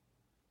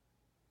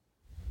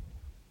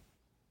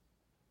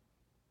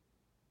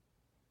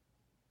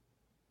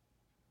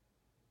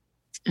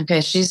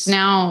 Okay, she's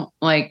now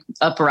like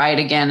upright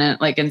again,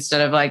 and like instead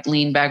of like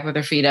lean back with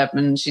her feet up,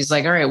 and she's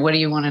like, all right, what do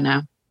you want to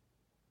know?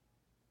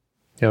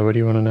 Yeah, what do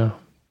you want to know?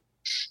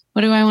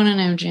 What do I want to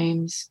know,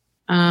 James?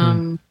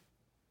 What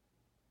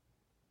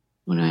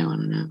do I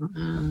want to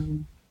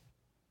know?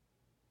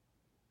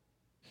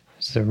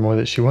 Is there more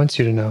that she wants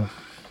you to know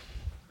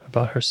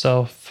about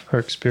herself, her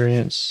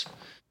experience,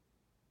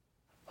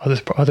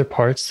 other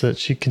parts that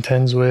she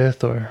contends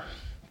with or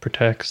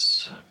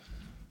protects?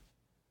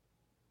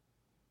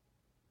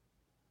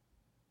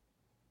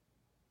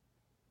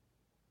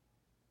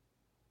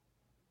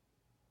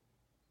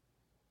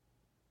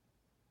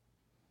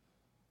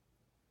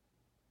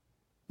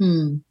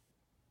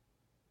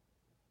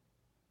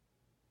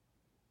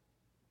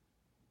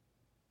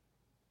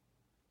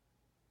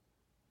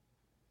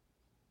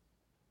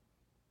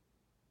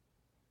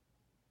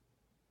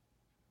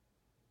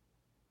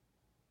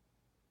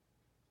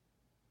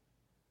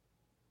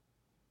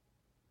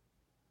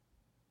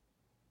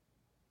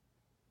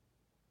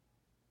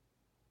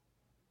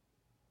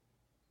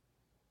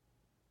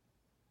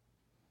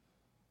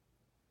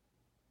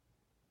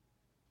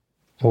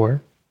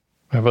 Or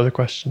I have other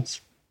questions.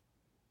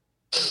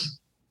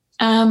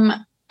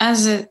 I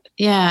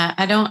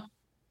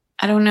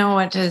don't know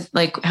what to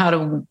how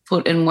to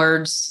put in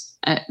words.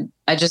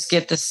 I just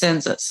get the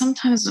sense that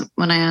sometimes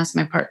when I ask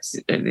my parts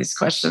these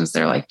questions,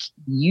 they're like,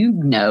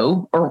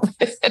 or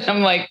and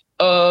I'm like,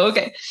 oh,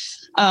 okay.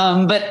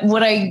 But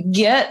what I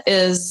get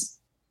is,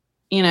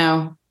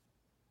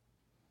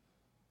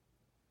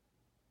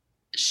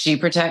 she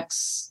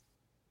protects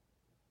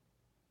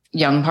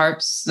young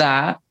parts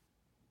that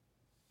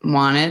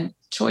wanted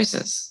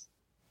choices,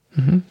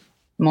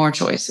 more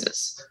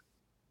choices.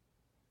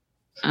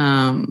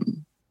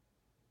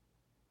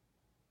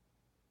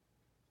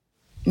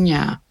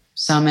 Yeah,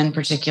 some in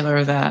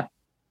particular that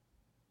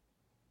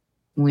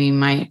we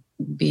might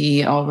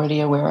be already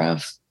aware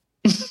of.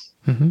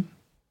 Yep.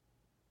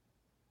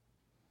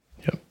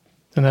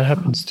 And that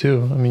happens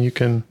too. I mean, you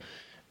can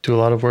do a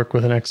lot of work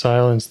with an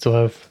exile and still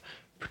have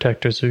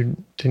protectors who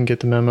didn't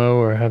get the memo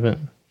or haven't.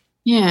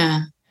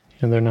 Yeah.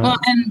 And they're not. Well,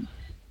 and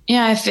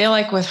yeah, I feel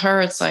like with her,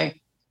 it's like,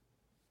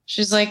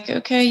 she's like,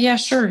 okay, yeah,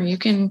 sure. You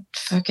can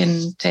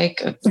fucking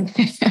take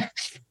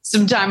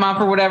some time off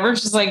or whatever.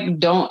 She's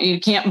like, you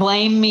can't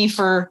blame me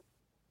for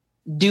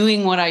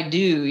doing what I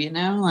do,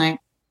 like.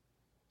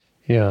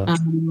 Yeah.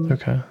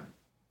 Okay.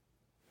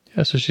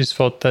 Yeah. So she's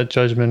felt that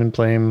judgment and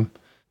blame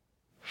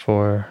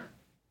for.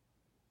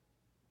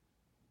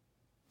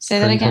 Say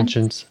that again.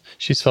 Intentions.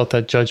 She's felt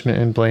that judgment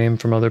and blame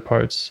from other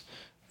parts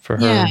for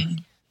her. Yeah.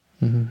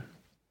 Mm-hmm.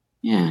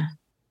 Yeah.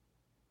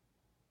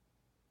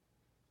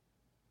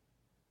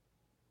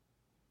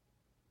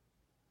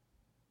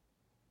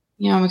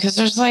 Because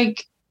there's I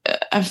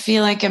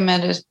feel like I'm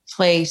at a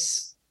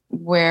place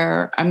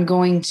where I'm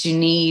going to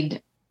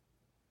need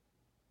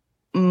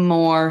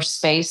more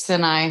space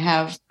than I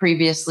have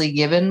previously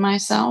given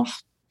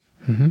myself.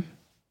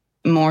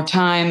 More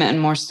time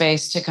and more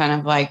space to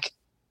kind of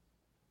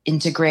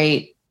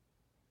integrate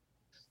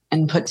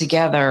and put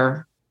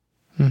together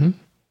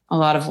a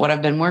lot of what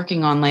I've been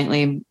working on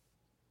lately.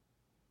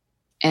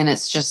 And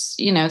it's just,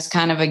 it's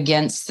kind of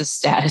against the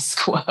status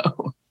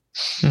quo.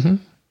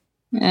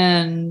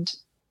 And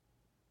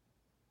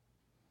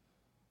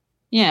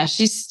yeah,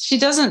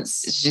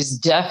 she's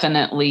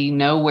definitely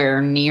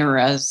nowhere near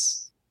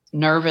as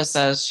nervous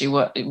as she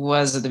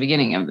was at the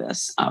beginning of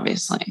this,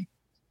 obviously.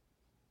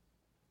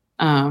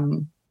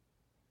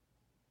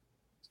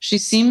 She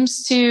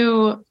seems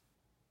to,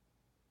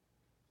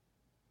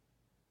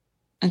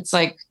 it's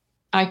like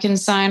I can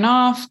sign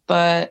off,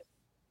 but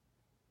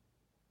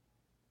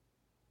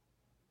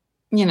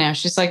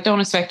she's like, don't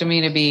expect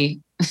me to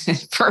be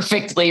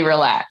perfectly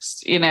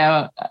relaxed.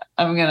 I'm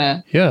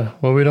gonna. Yeah.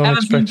 Well, we don't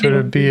expect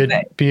her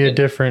to be a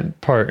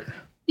different part.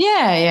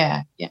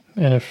 Yeah.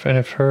 And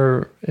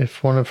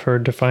if one of her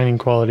defining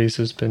qualities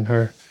has been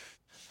her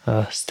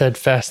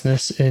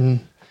steadfastness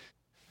in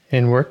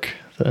work,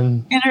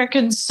 then and her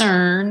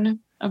concern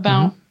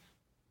about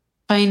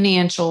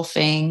financial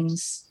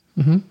things.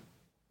 Mm-hmm.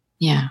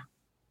 Yeah.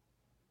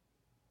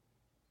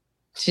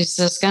 She's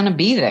just gonna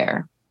be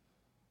there.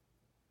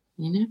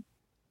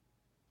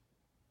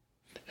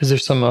 Is there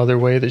some other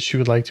way that she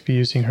would like to be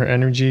using her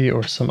energy,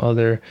 or some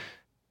other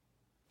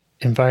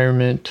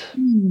environment?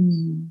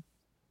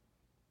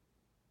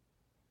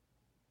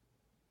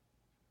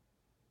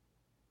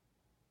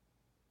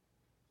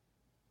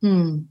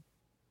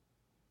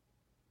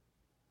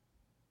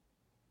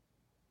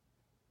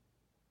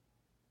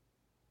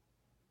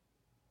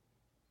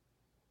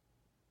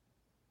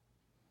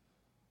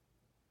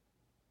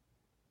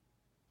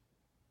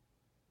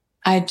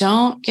 I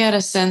don't get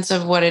a sense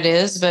of what it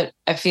is, but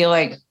I feel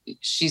like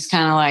she's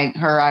kind of like,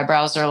 her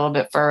eyebrows are a little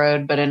bit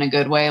furrowed, but in a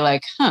good way,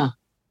 like, huh.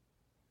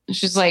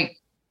 She's like,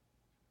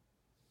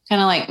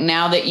 kind of like,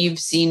 now that you've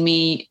seen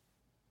me,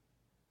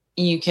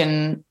 you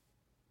can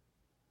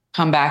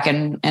come back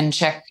and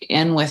check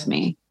in with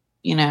me,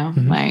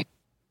 like,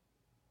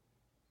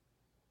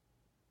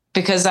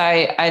 because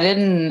I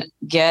didn't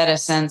get a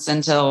sense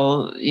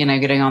until,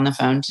 getting on the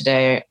phone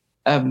today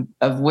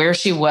of where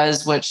she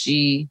was,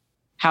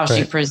 how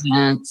she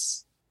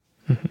presents.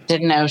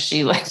 Didn't know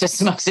she liked to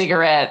smoke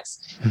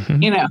cigarettes,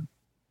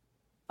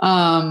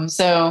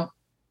 so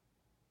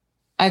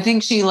I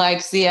think she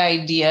likes the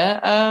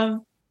idea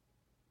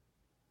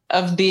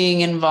of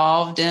being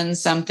involved in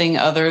something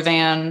other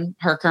than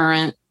her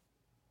current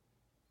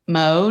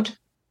mode.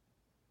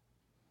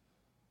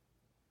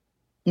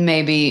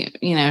 Maybe,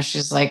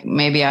 she's like,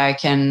 maybe I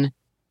can,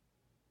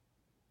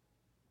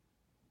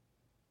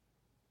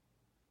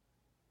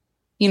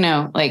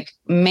 like,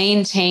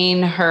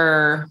 maintain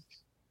her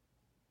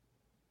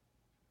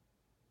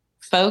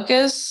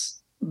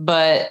focus.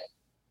 But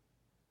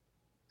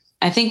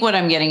I think what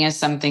I'm getting is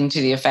something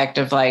to the effect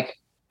of like,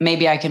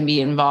 maybe I can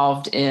be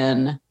involved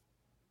in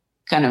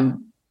kind of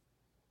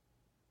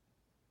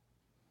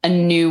a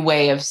new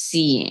way of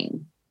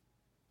seeing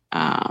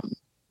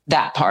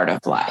that part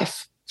of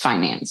life,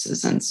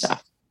 finances and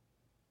stuff.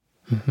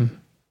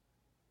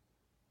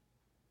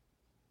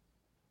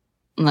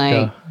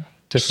 Like,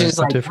 she's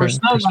like, we're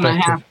still going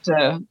to have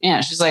to,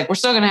 she's like, we're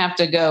still going to have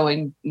to go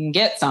and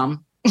get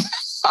some,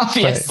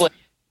 obviously.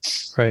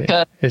 Right.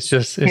 It's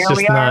just we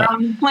not are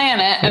on the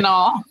planet and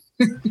all.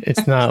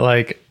 It's not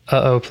like,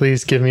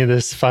 please give me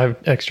this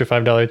extra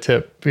 $5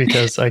 tip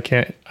because I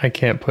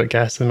can't put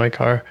gas in my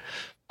car.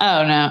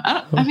 Oh no.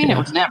 I mean, it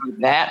was never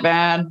that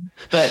bad,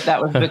 but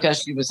that was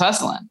because she was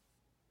hustling.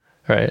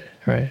 Right.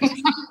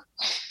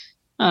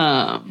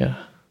 Yeah.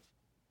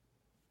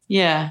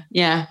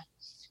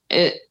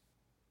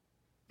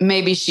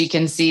 Maybe she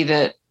can see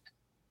that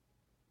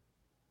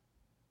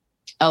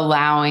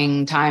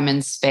allowing time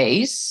and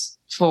space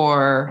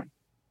for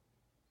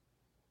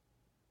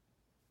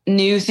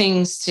new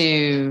things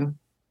to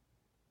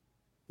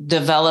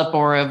develop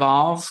or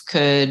evolve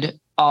could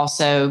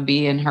also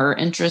be in her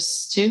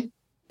interests too.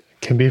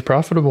 Can be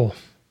profitable.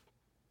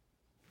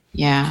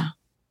 Yeah.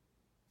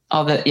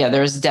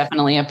 There's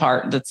definitely a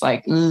part that's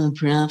like,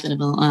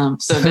 profitable.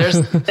 So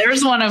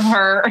there's one of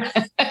her,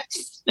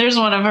 there's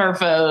one of her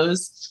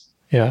foes.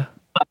 Yeah.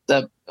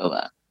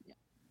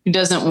 Who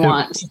doesn't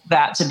want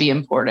that to be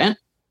important.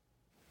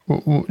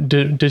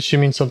 Did she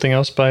mean something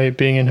else by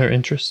being in her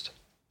interest?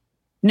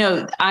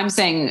 No, I'm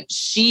saying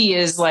she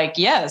is like,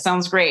 yeah, it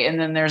sounds great. And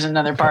then there's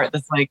another part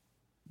that's like,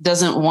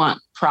 doesn't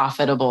want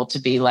profitable to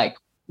be like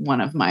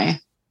one of my,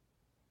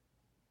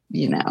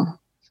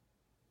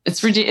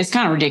 it's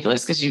kind of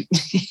ridiculous because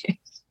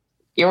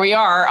here we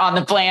are on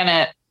the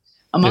planet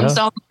amongst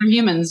all the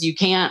humans. You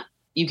can't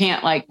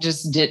like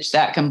just ditch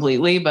that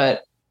completely,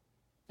 but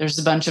there's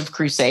a bunch of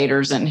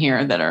crusaders in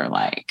here that are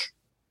like,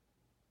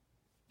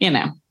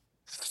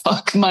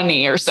 fuck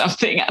money or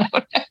something. I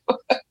don't know.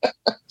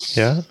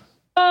 Yeah.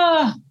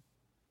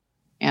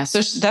 Yeah.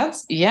 So she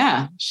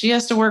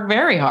has to work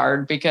very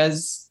hard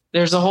because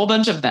there's a whole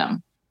bunch of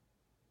them.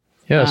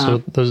 Yeah. So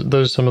those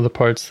are some of the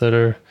parts that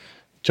are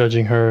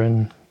judging her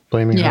and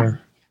blaming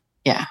her.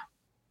 Yeah.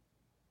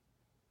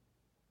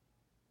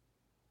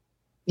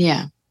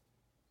 Yeah.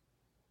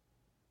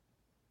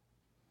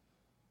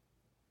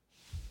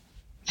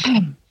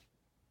 We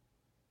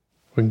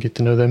can get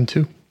to know them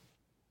too.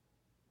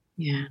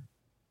 Yeah.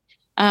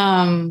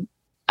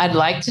 I'd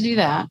like to do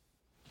that.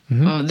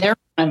 Mm-hmm. They're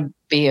going to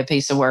be a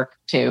piece of work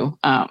too.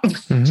 I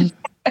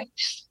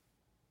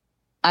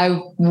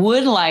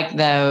would like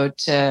though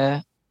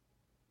to,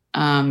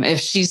 if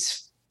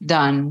she's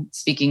done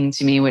speaking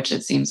to me, which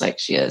it seems like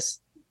she is,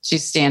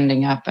 she's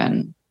standing up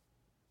and,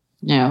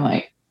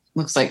 like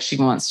looks like she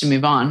wants to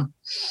move on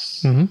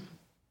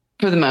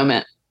for the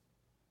moment.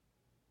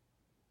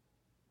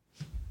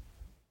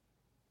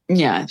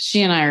 Yeah,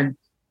 she and I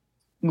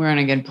we're in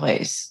a good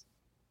place.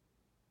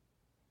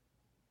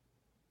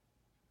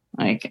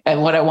 Like,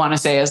 what I want to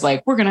say is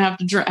like, we're going to have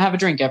to have a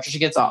drink after she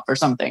gets off or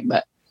something.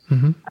 But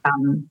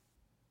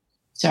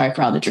sorry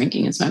for all the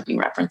drinking and smoking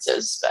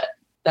references, but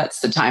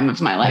that's the time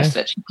of my life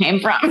that she came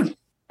from.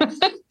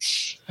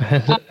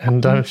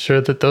 and I'm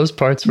sure that those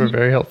parts were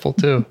very helpful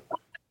too.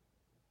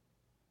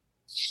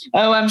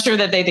 Oh, I'm sure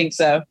that they think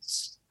so.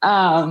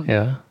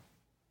 Yeah.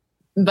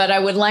 But I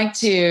would like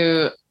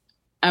to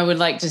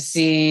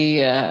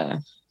see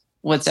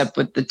what's up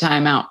with the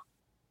timeout.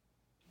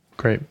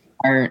 Great.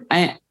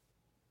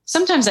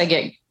 Sometimes I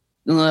get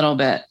a little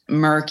bit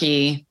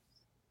murky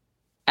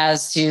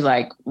as to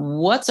like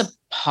what's a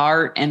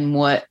part and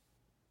what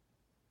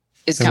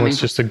is and coming.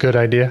 What's just a good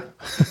idea.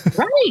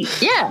 Right.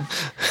 Yeah.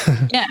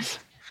 Yeah.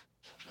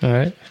 All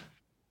right.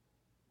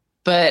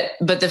 But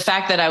the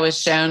fact that I was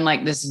shown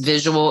like this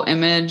visual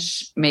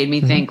image made me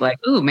think like,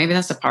 ooh, maybe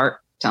that's a part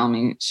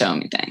showing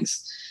me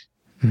things.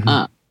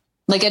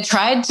 Like I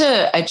tried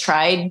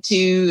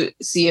to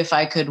see if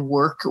I could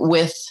work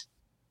with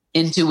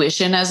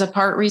intuition as a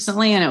part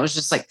recently, and it was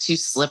just like too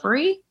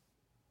slippery.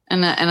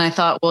 And I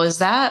thought, well,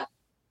 this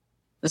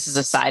is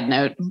a side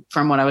note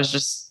from what I was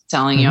just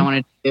telling you I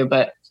wanted to do,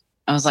 but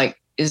I was like,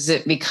 is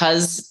it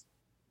because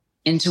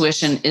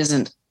intuition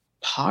isn't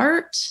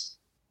part?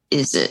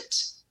 Is it,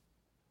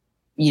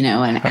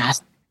 an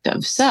aspect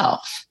of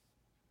self?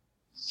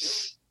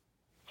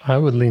 I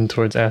would lean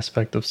towards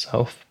aspect of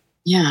self.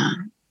 Yeah.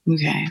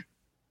 Okay.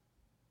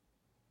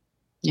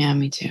 Yeah,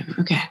 me too.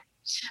 Okay.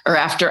 Or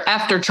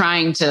after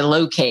trying to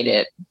locate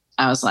it,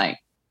 I was like,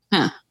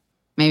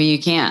 maybe you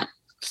can't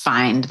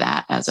find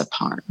that as a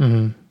part.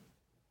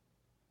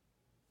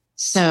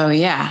 So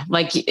yeah,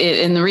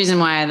 and the reason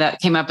why that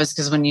came up is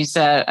because when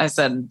I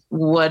said,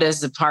 what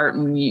is the part?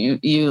 And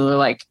you were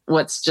like,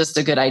 what's just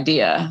a good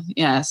idea?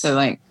 Yeah. So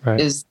like,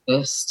 Is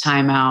this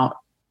timeout?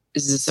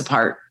 Is this a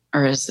part,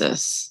 or is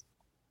this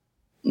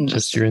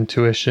just your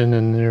intuition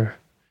and your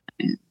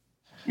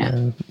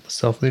and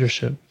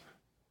self-leadership?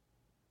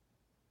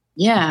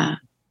 Yeah.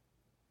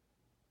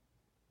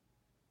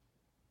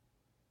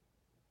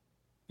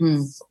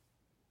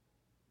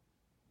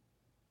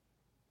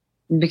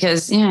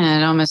 Because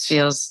it almost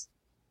feels,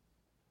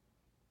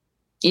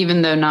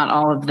 even though not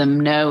all of them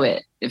know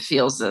it, it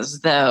feels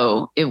as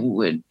though it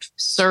would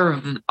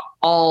serve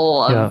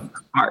all of the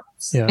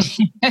parts. Yeah.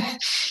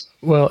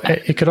 Well,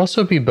 it could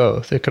also be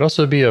both. It could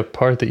also be a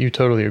part that you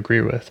totally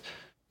agree with.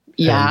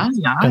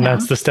 And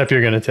that's the step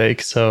you're going to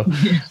take. So,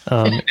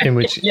 in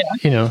which, good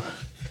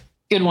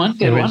one.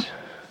 Good one.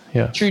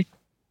 Yeah. True.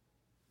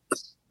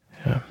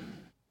 Yeah.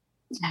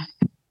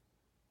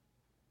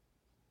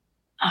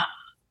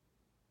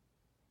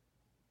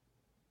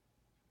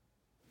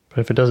 But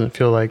if it doesn't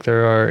feel like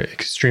there are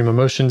extreme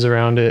emotions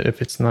around it,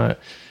 if it's not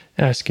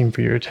asking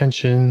for your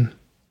attention.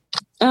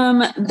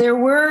 There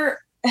were,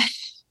 I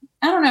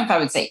don't know if I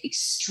would say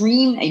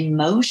extreme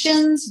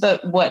emotions,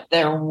 but what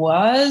there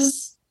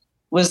was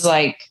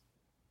like,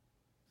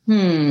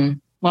 well,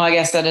 I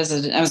guess that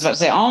is, I was about to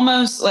say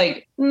almost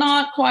like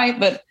not quite,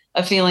 but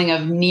a feeling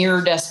of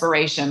near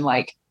desperation.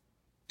 Like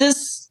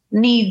this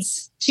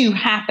needs to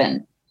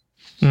happen.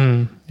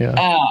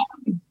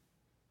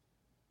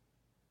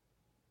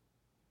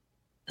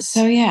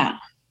 So yeah.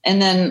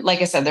 And then,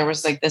 like I said, there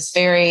was like this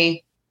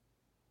very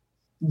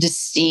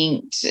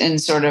distinct and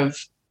sort of,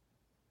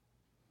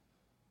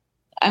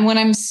 and when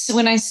I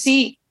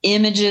see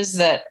images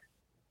that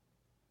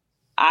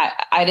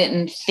I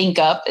didn't think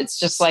up, it's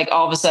just like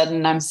all of a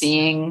sudden I'm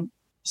seeing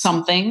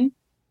something.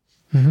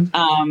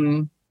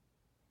 I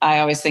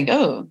always think,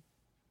 oh,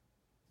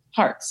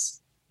 parts.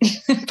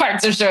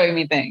 Parts are showing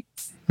me things.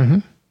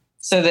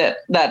 So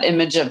that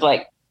image of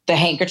like the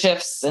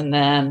handkerchiefs and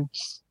then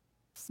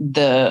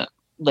the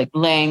like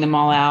laying them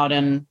all out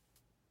and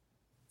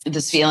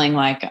this feeling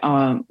like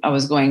I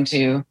was going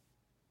to,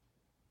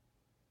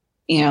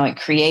 like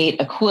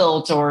create a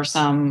quilt or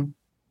some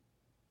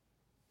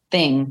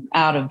thing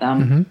out of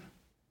them.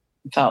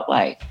 Felt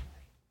like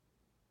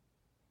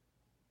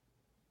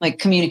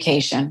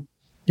communication.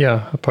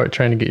 Yeah, a part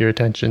trying to get your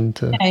attention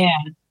to. Yeah.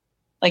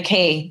 Like,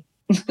 hey,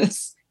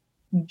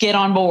 get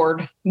on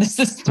board. This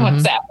is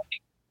what's happening.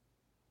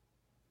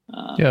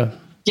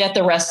 Get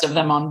the rest of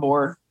them on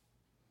board.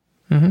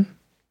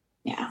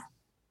 Yeah.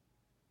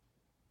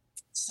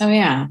 So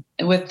yeah,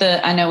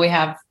 I know we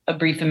have a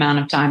brief amount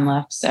of time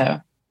left, so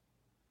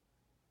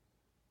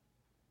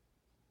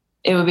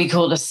it would be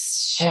cool to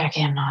check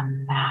in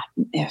on that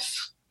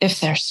if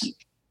there's some.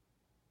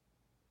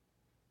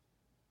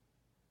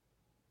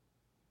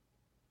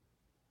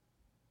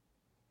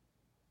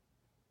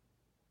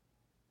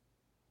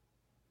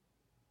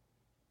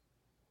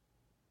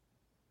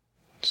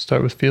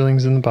 Start with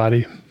feelings in the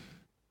body.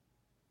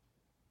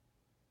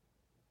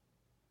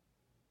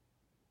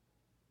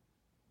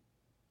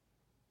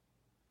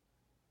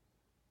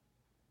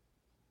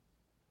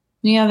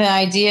 The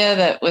idea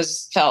that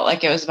felt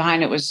like it was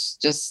behind it was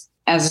just,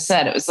 as I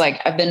said, it was like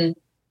I've been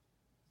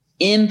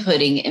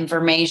inputting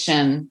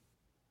information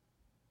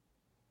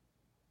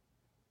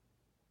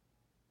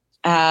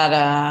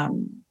at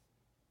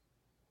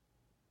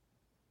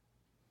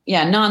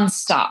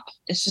nonstop.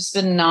 It's just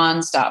been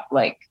nonstop.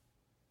 Like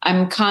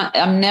I'm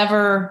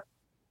never,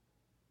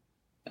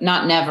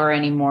 not never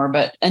anymore,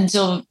 but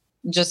until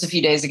just a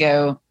few days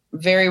ago,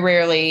 very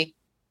rarely,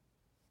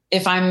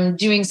 if I'm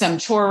doing some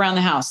chore around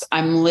the house,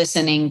 I'm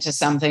listening to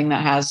something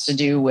that has to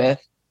do with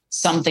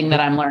something that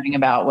I'm learning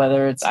about,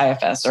 whether it's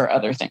IFS or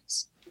other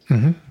things.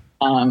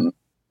 Mm-hmm.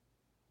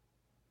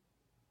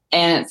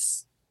 And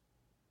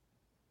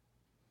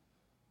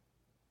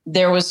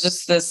there was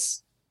just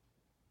this,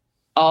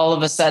 all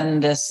of a sudden,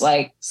 this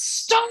like,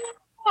 stop,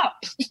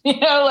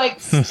 like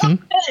stop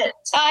it,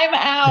 time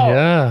out.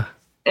 Yeah.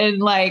 And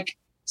like,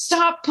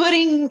 stop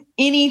putting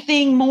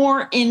anything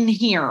more in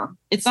here.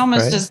 It's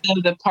almost as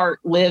though the part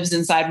lives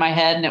inside my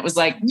head and it was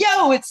like,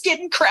 yo, it's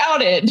getting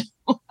crowded.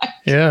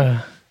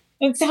 Yeah.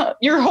 It's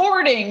you're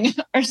hoarding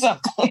or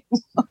something.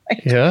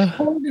 Yeah.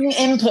 Hoarding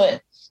input,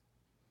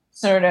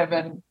 sort of.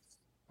 And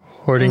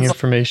hoarding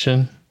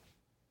information.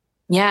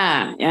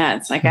 Yeah.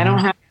 It's like, I don't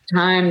have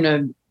time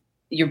to,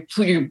 you're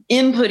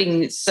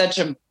inputting such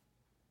a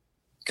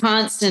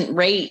constant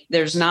rate.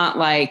 There's not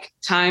like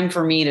time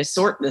for me to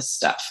sort this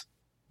stuff.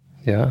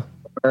 Yeah.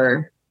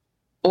 Or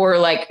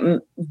like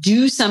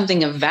do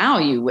something of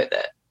value with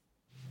it.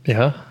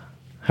 Yeah.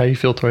 How do you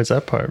feel towards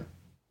that part?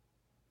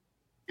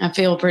 I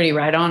feel pretty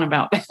right on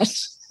about that.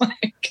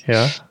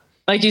 Yeah.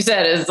 Like you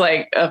said, it's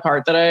like a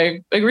part that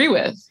I agree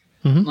with.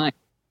 Mm-hmm. Like,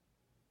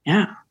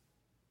 yeah,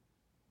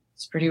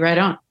 it's pretty right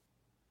on.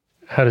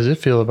 How does it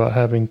feel about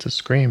having to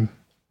scream?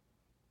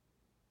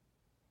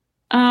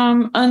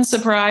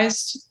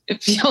 Unsurprised.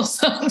 It feels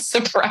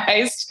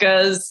unsurprised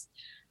because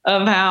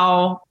of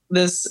how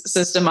this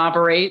system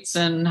operates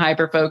and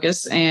hyper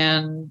focus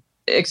and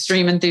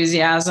extreme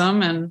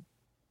enthusiasm. And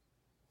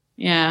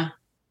yeah,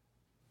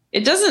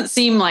 it doesn't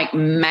seem like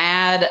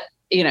mad,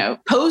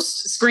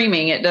 post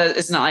screaming.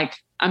 It's not like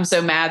I'm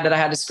so mad that I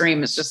had to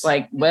scream. It's just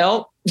like,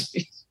 well,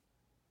 it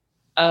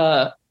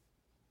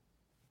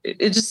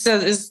just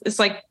says, it's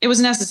like, it was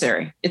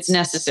necessary. It's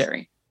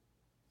necessary.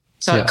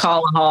 So I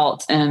call a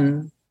halt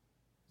and,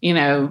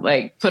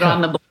 like put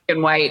on the black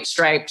and white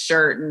striped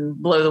shirt and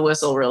blow the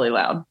whistle really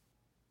loud.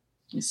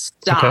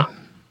 Stop.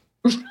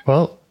 Okay.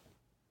 Well,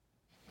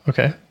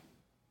 okay.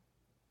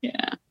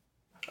 Yeah.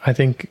 I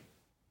think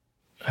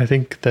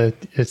that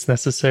it's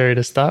necessary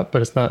to stop,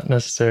 but it's not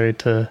necessary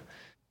to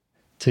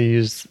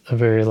use a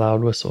very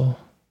loud whistle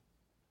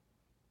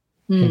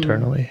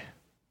internally.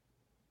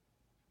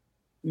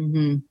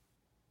 Mm-hmm.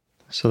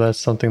 So that's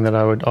something that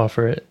I would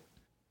offer it,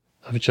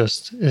 of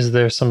just, is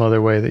there some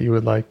other way that you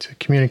would like to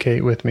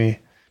communicate with me,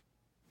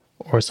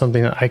 or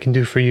something that I can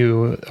do for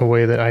you, a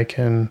way that I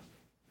can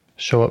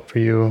show up for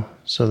you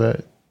so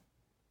that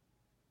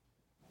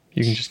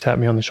you can just tap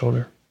me on the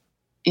shoulder?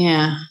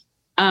 Yeah.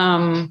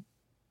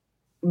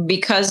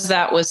 Because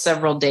that was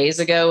several days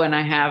ago and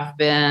I have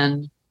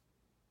been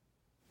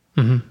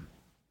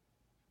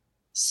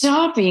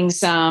stopping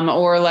some,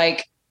 or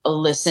like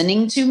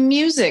listening to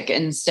music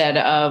instead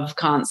of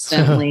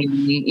constantly,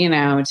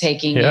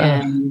 taking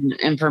in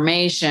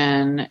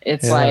information.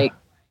 It's like,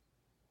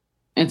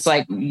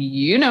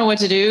 you know what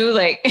to do.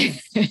 Like,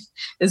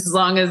 as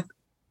long as,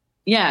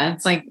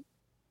 it's like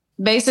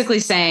basically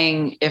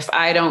saying, if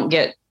I don't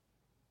get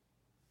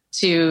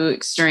too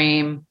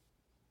extreme,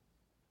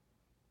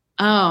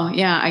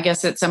 I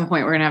guess at some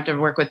point we're going to have to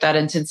work with that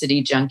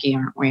intensity junkie,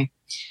 aren't we?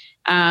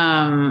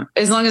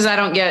 As long as I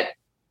don't get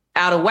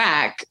out of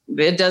whack,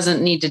 it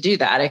doesn't need to do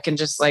that. It can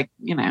just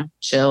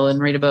chill and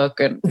read a book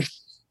and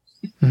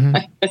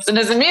listen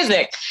to some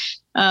music.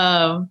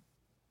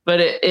 But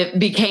it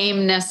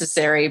became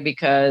necessary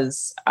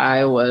because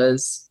I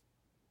was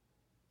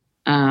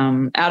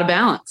out of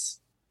balance.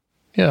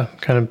 Yeah,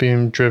 kind of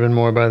being driven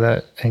more by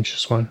that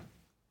anxious one.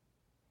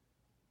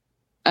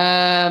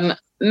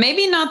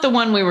 Maybe not the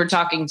one we were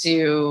talking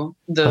to,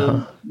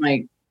 the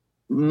like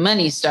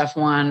money stuff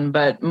one,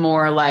 but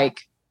more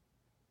like,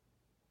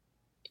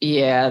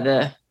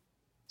 the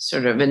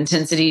sort of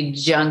intensity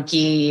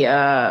junkie,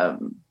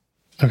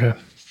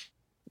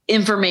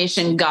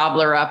 information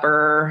gobbler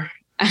upper,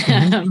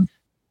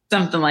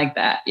 something like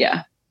that.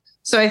 Yeah.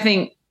 So I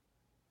think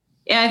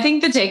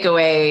the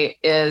takeaway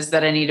is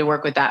that I need to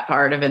work with that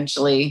part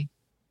eventually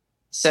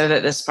so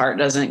that this part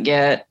doesn't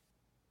get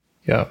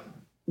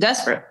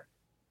desperate.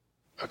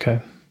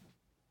 Okay.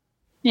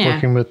 Yeah.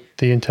 Working with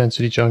the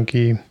intensity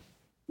junkie.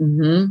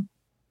 Mm-hmm.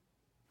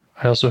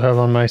 I also have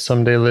on my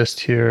someday list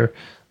here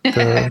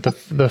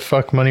the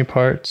fuck money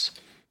parts.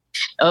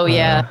 Oh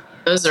yeah.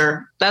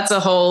 That's a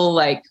whole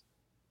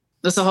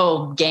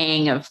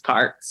gang of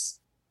parts.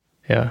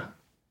 Yeah.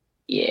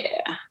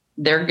 Yeah.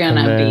 They're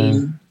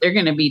gonna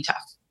be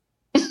tough.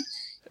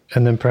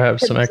 And then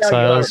perhaps some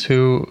exiles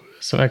who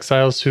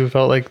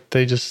felt like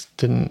they just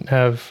didn't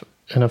have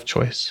enough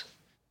choice.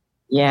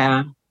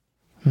 Yeah.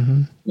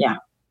 Mm-hmm. Yeah.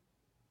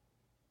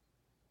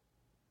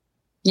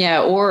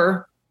 Yeah.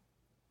 Or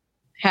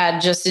had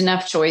just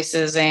enough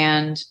choices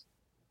and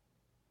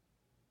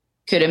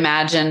could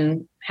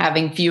imagine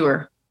having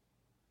fewer.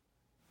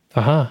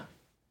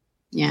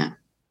 Yeah.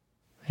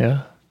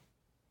 Yeah.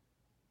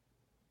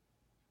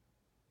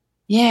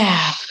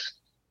 Yeah.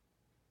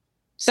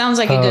 Sounds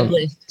like a good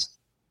list.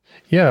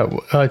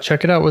 Yeah.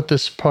 Check it out with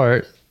this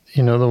part,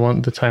 the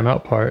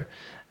timeout part,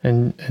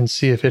 and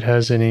see if it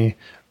has any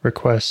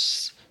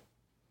requests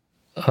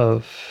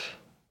of,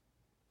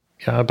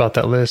 about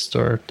that list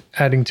or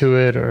adding to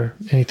it or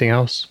anything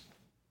else.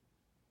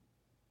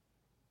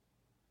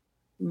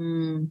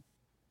 I'm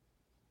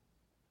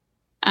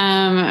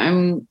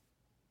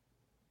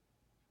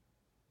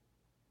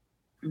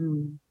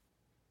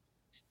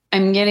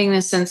getting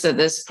the sense that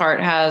this part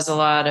has a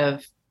lot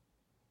of,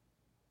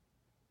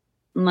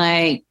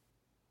 like,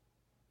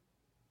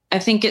 I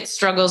think it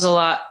struggles a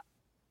lot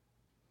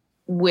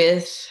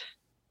with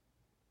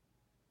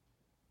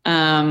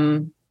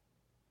the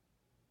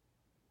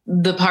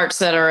parts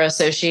that are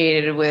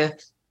associated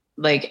with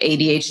like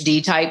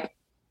ADHD type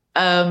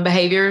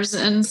behaviors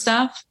and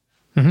stuff.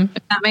 Mm-hmm.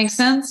 If that makes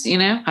sense,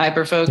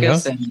 hyper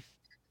focus and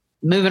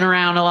moving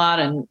around a lot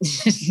and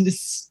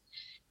just,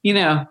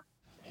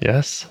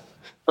 Yes.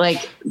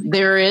 Like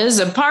there is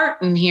a part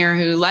in here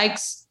who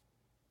likes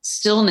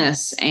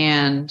stillness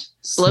and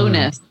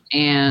slowness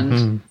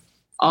and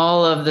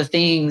all of the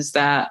things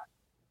that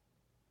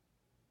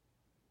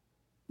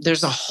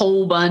there's a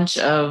whole bunch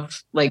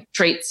of like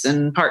traits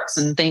and parts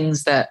and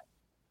things that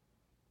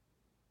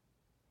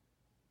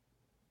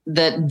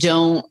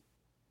don't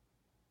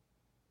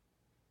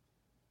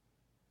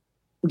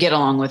get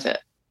along with it.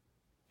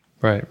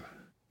 Right.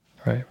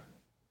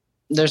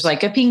 There's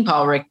like a ping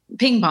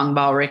pong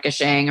ball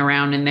ricocheting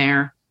around in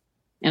there.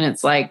 And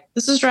it's like,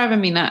 this is driving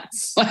me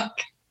nuts. Like,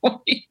 what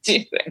are you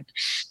doing?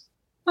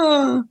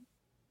 Oh,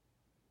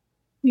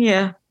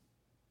 yeah.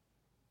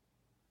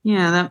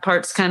 Yeah, that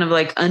part's kind of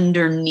like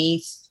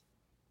underneath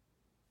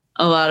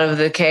a lot of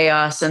the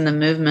chaos and the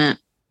movement.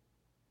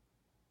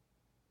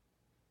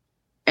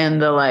 And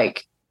the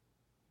like,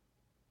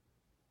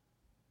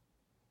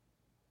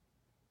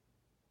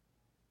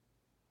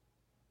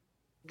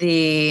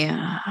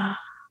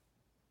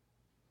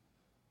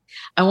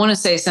 I want to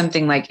say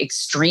something like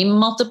extreme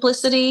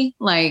multiplicity.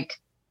 Like,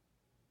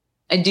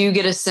 I do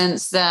get a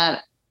sense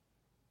that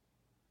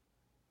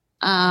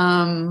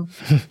that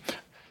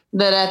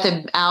at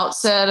the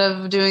outset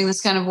of doing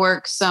this kind of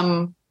work,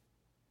 some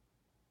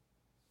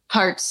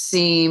parts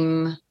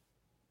seem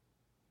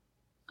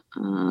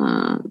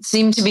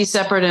to be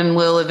separate and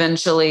will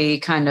eventually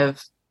kind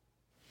of.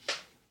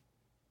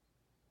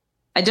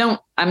 I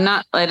don't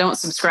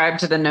subscribe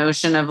to the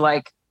notion of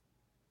like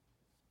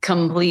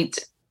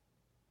complete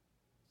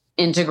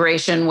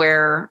integration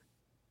where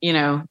we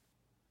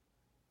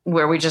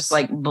just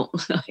like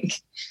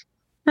make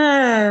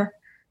a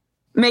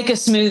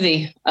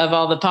smoothie of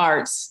all the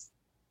parts.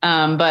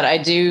 But I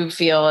do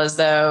feel as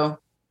though,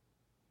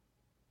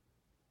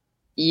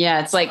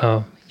 it's like,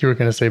 oh, you were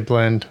going to say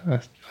blend. I'm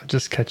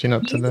just catching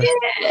up to the.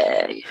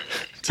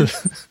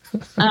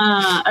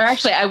 Or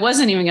actually, I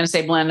wasn't even going to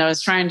say blend. I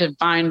was trying to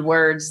find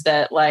words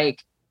that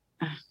like,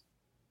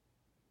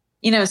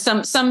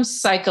 some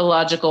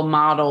psychological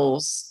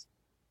models.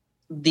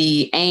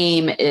 The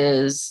aim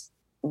is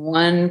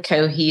one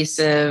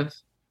cohesive,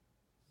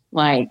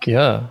 like.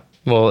 Yeah.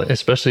 Well,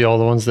 especially all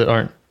the ones that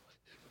aren't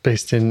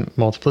based in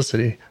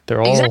multiplicity.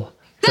 They're all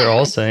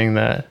saying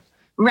that.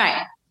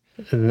 Right.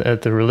 And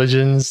at the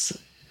religions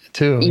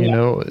too,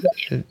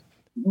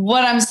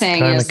 what I'm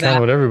saying is kind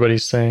of what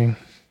everybody's saying.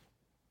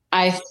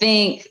 I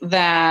think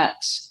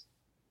that,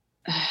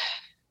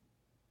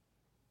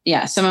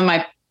 some of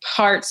my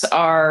parts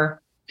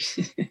are,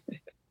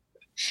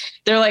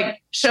 they're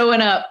like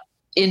showing up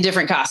in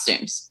different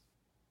costumes.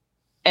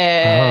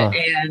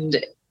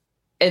 And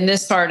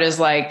this part is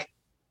like,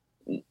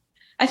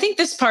 I think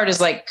this part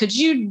is like, could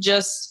you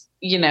just,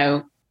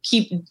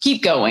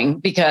 keep going,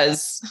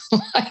 because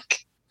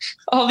like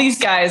all these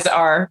guys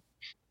are,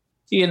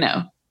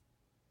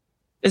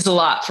 is a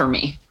lot for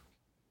me.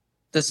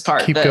 This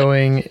part. Keep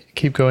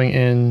going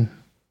in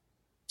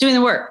doing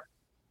the work.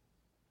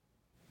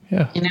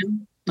 Yeah.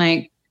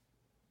 Like,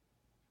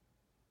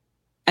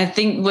 I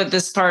think what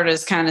this part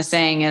is kind of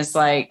saying is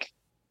like,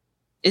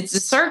 it's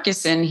a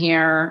circus in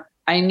here.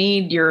 I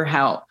need your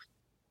help.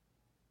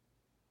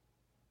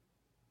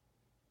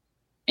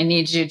 I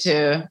need you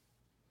to,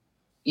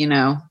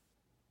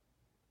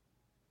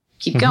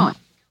 keep going.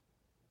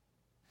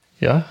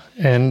 Yeah.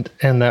 And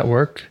that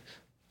work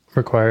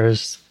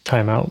requires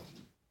time out.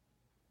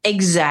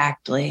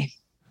 Exactly.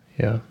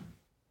 Yeah.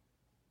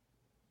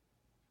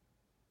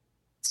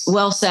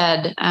 Well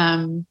said.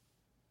 I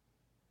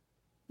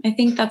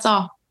think that's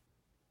all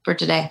for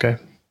today.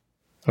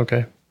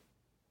 Okay.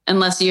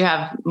 Unless you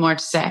have more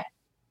to say.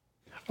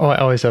 Oh, I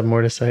always have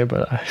more to say,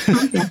 but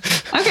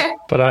okay.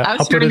 But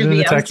I'll put it in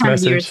the text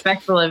message. To be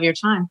respectful of your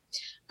time.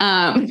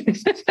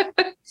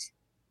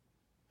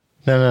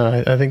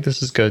 No, I think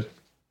this is good.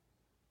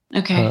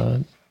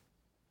 Okay.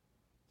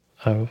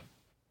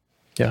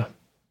 Yeah.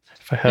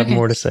 If I have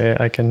more to say,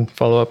 I can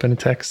follow up in a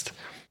text.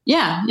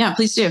 Yeah,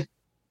 please do.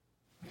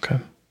 Okay.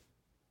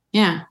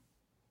 Yeah.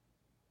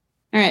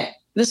 All right.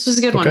 This was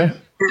a good one.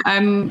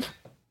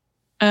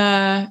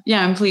 Yeah,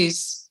 I'm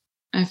pleased.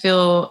 I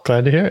feel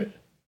Glad to hear it.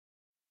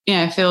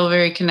 Yeah, I feel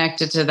very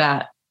connected to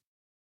that.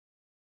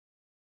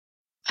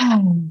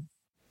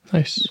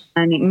 Nice.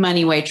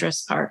 Money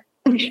waitress part.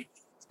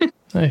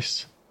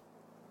 Nice.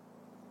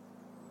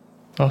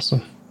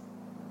 Awesome.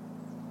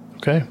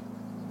 Okay.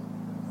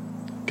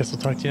 Guess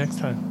we'll talk to you next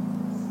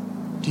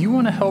time. Do you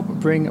want to help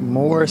bring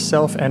more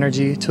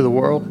self-energy to the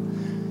world?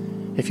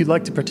 If you'd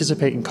like to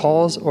participate in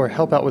calls or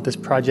help out with this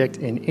project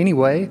in any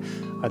way,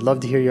 I'd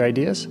love to hear your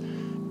ideas.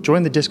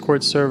 Join the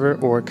Discord server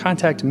or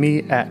contact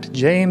me at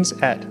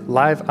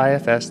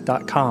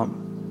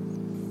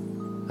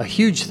james@liveifs.com. A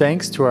huge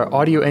thanks to our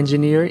audio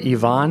engineer,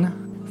 Yvonne,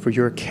 for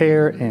your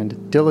care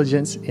and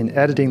diligence in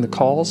editing the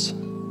calls.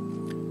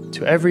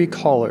 To every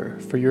caller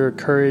for your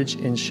courage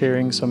in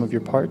sharing some of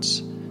your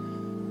parts.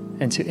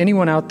 And to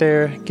anyone out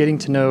there getting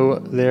to know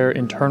their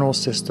internal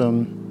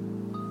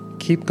system,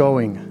 keep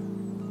going.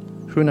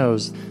 Who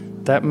knows,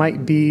 that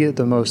might be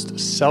the most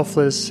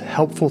selfless,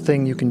 helpful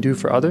thing you can do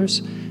for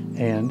others,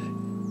 and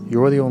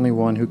you're the only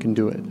one who can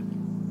do it.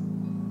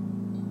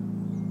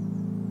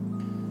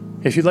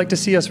 If you'd like to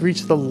see us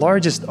reach the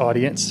largest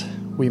audience,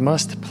 we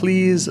must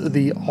please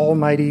the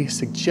almighty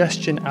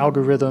suggestion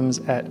algorithms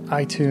at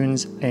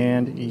iTunes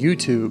and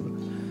YouTube.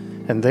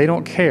 And they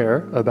don't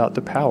care about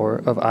the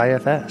power of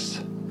IFS.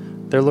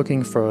 They're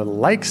looking for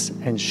likes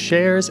and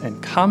shares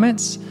and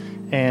comments,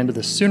 and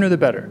the sooner the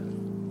better.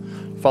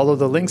 Follow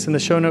the links in the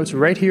show notes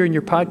right here in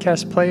your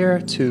podcast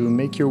player to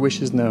make your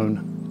wishes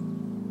known.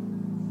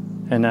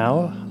 And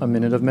now, a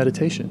minute of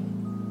meditation.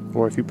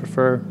 Or if you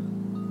prefer,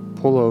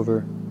 pull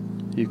over.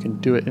 You can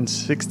do it in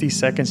 60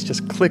 seconds.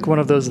 Just click one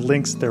of those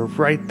links. They're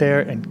right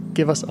there, and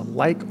give us a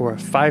like or a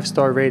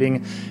 5-star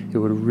rating. It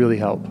would really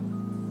help.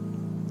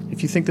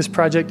 If you think this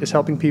project is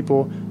helping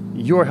people,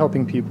 you're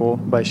helping people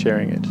by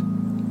sharing it.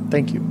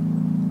 Thank you.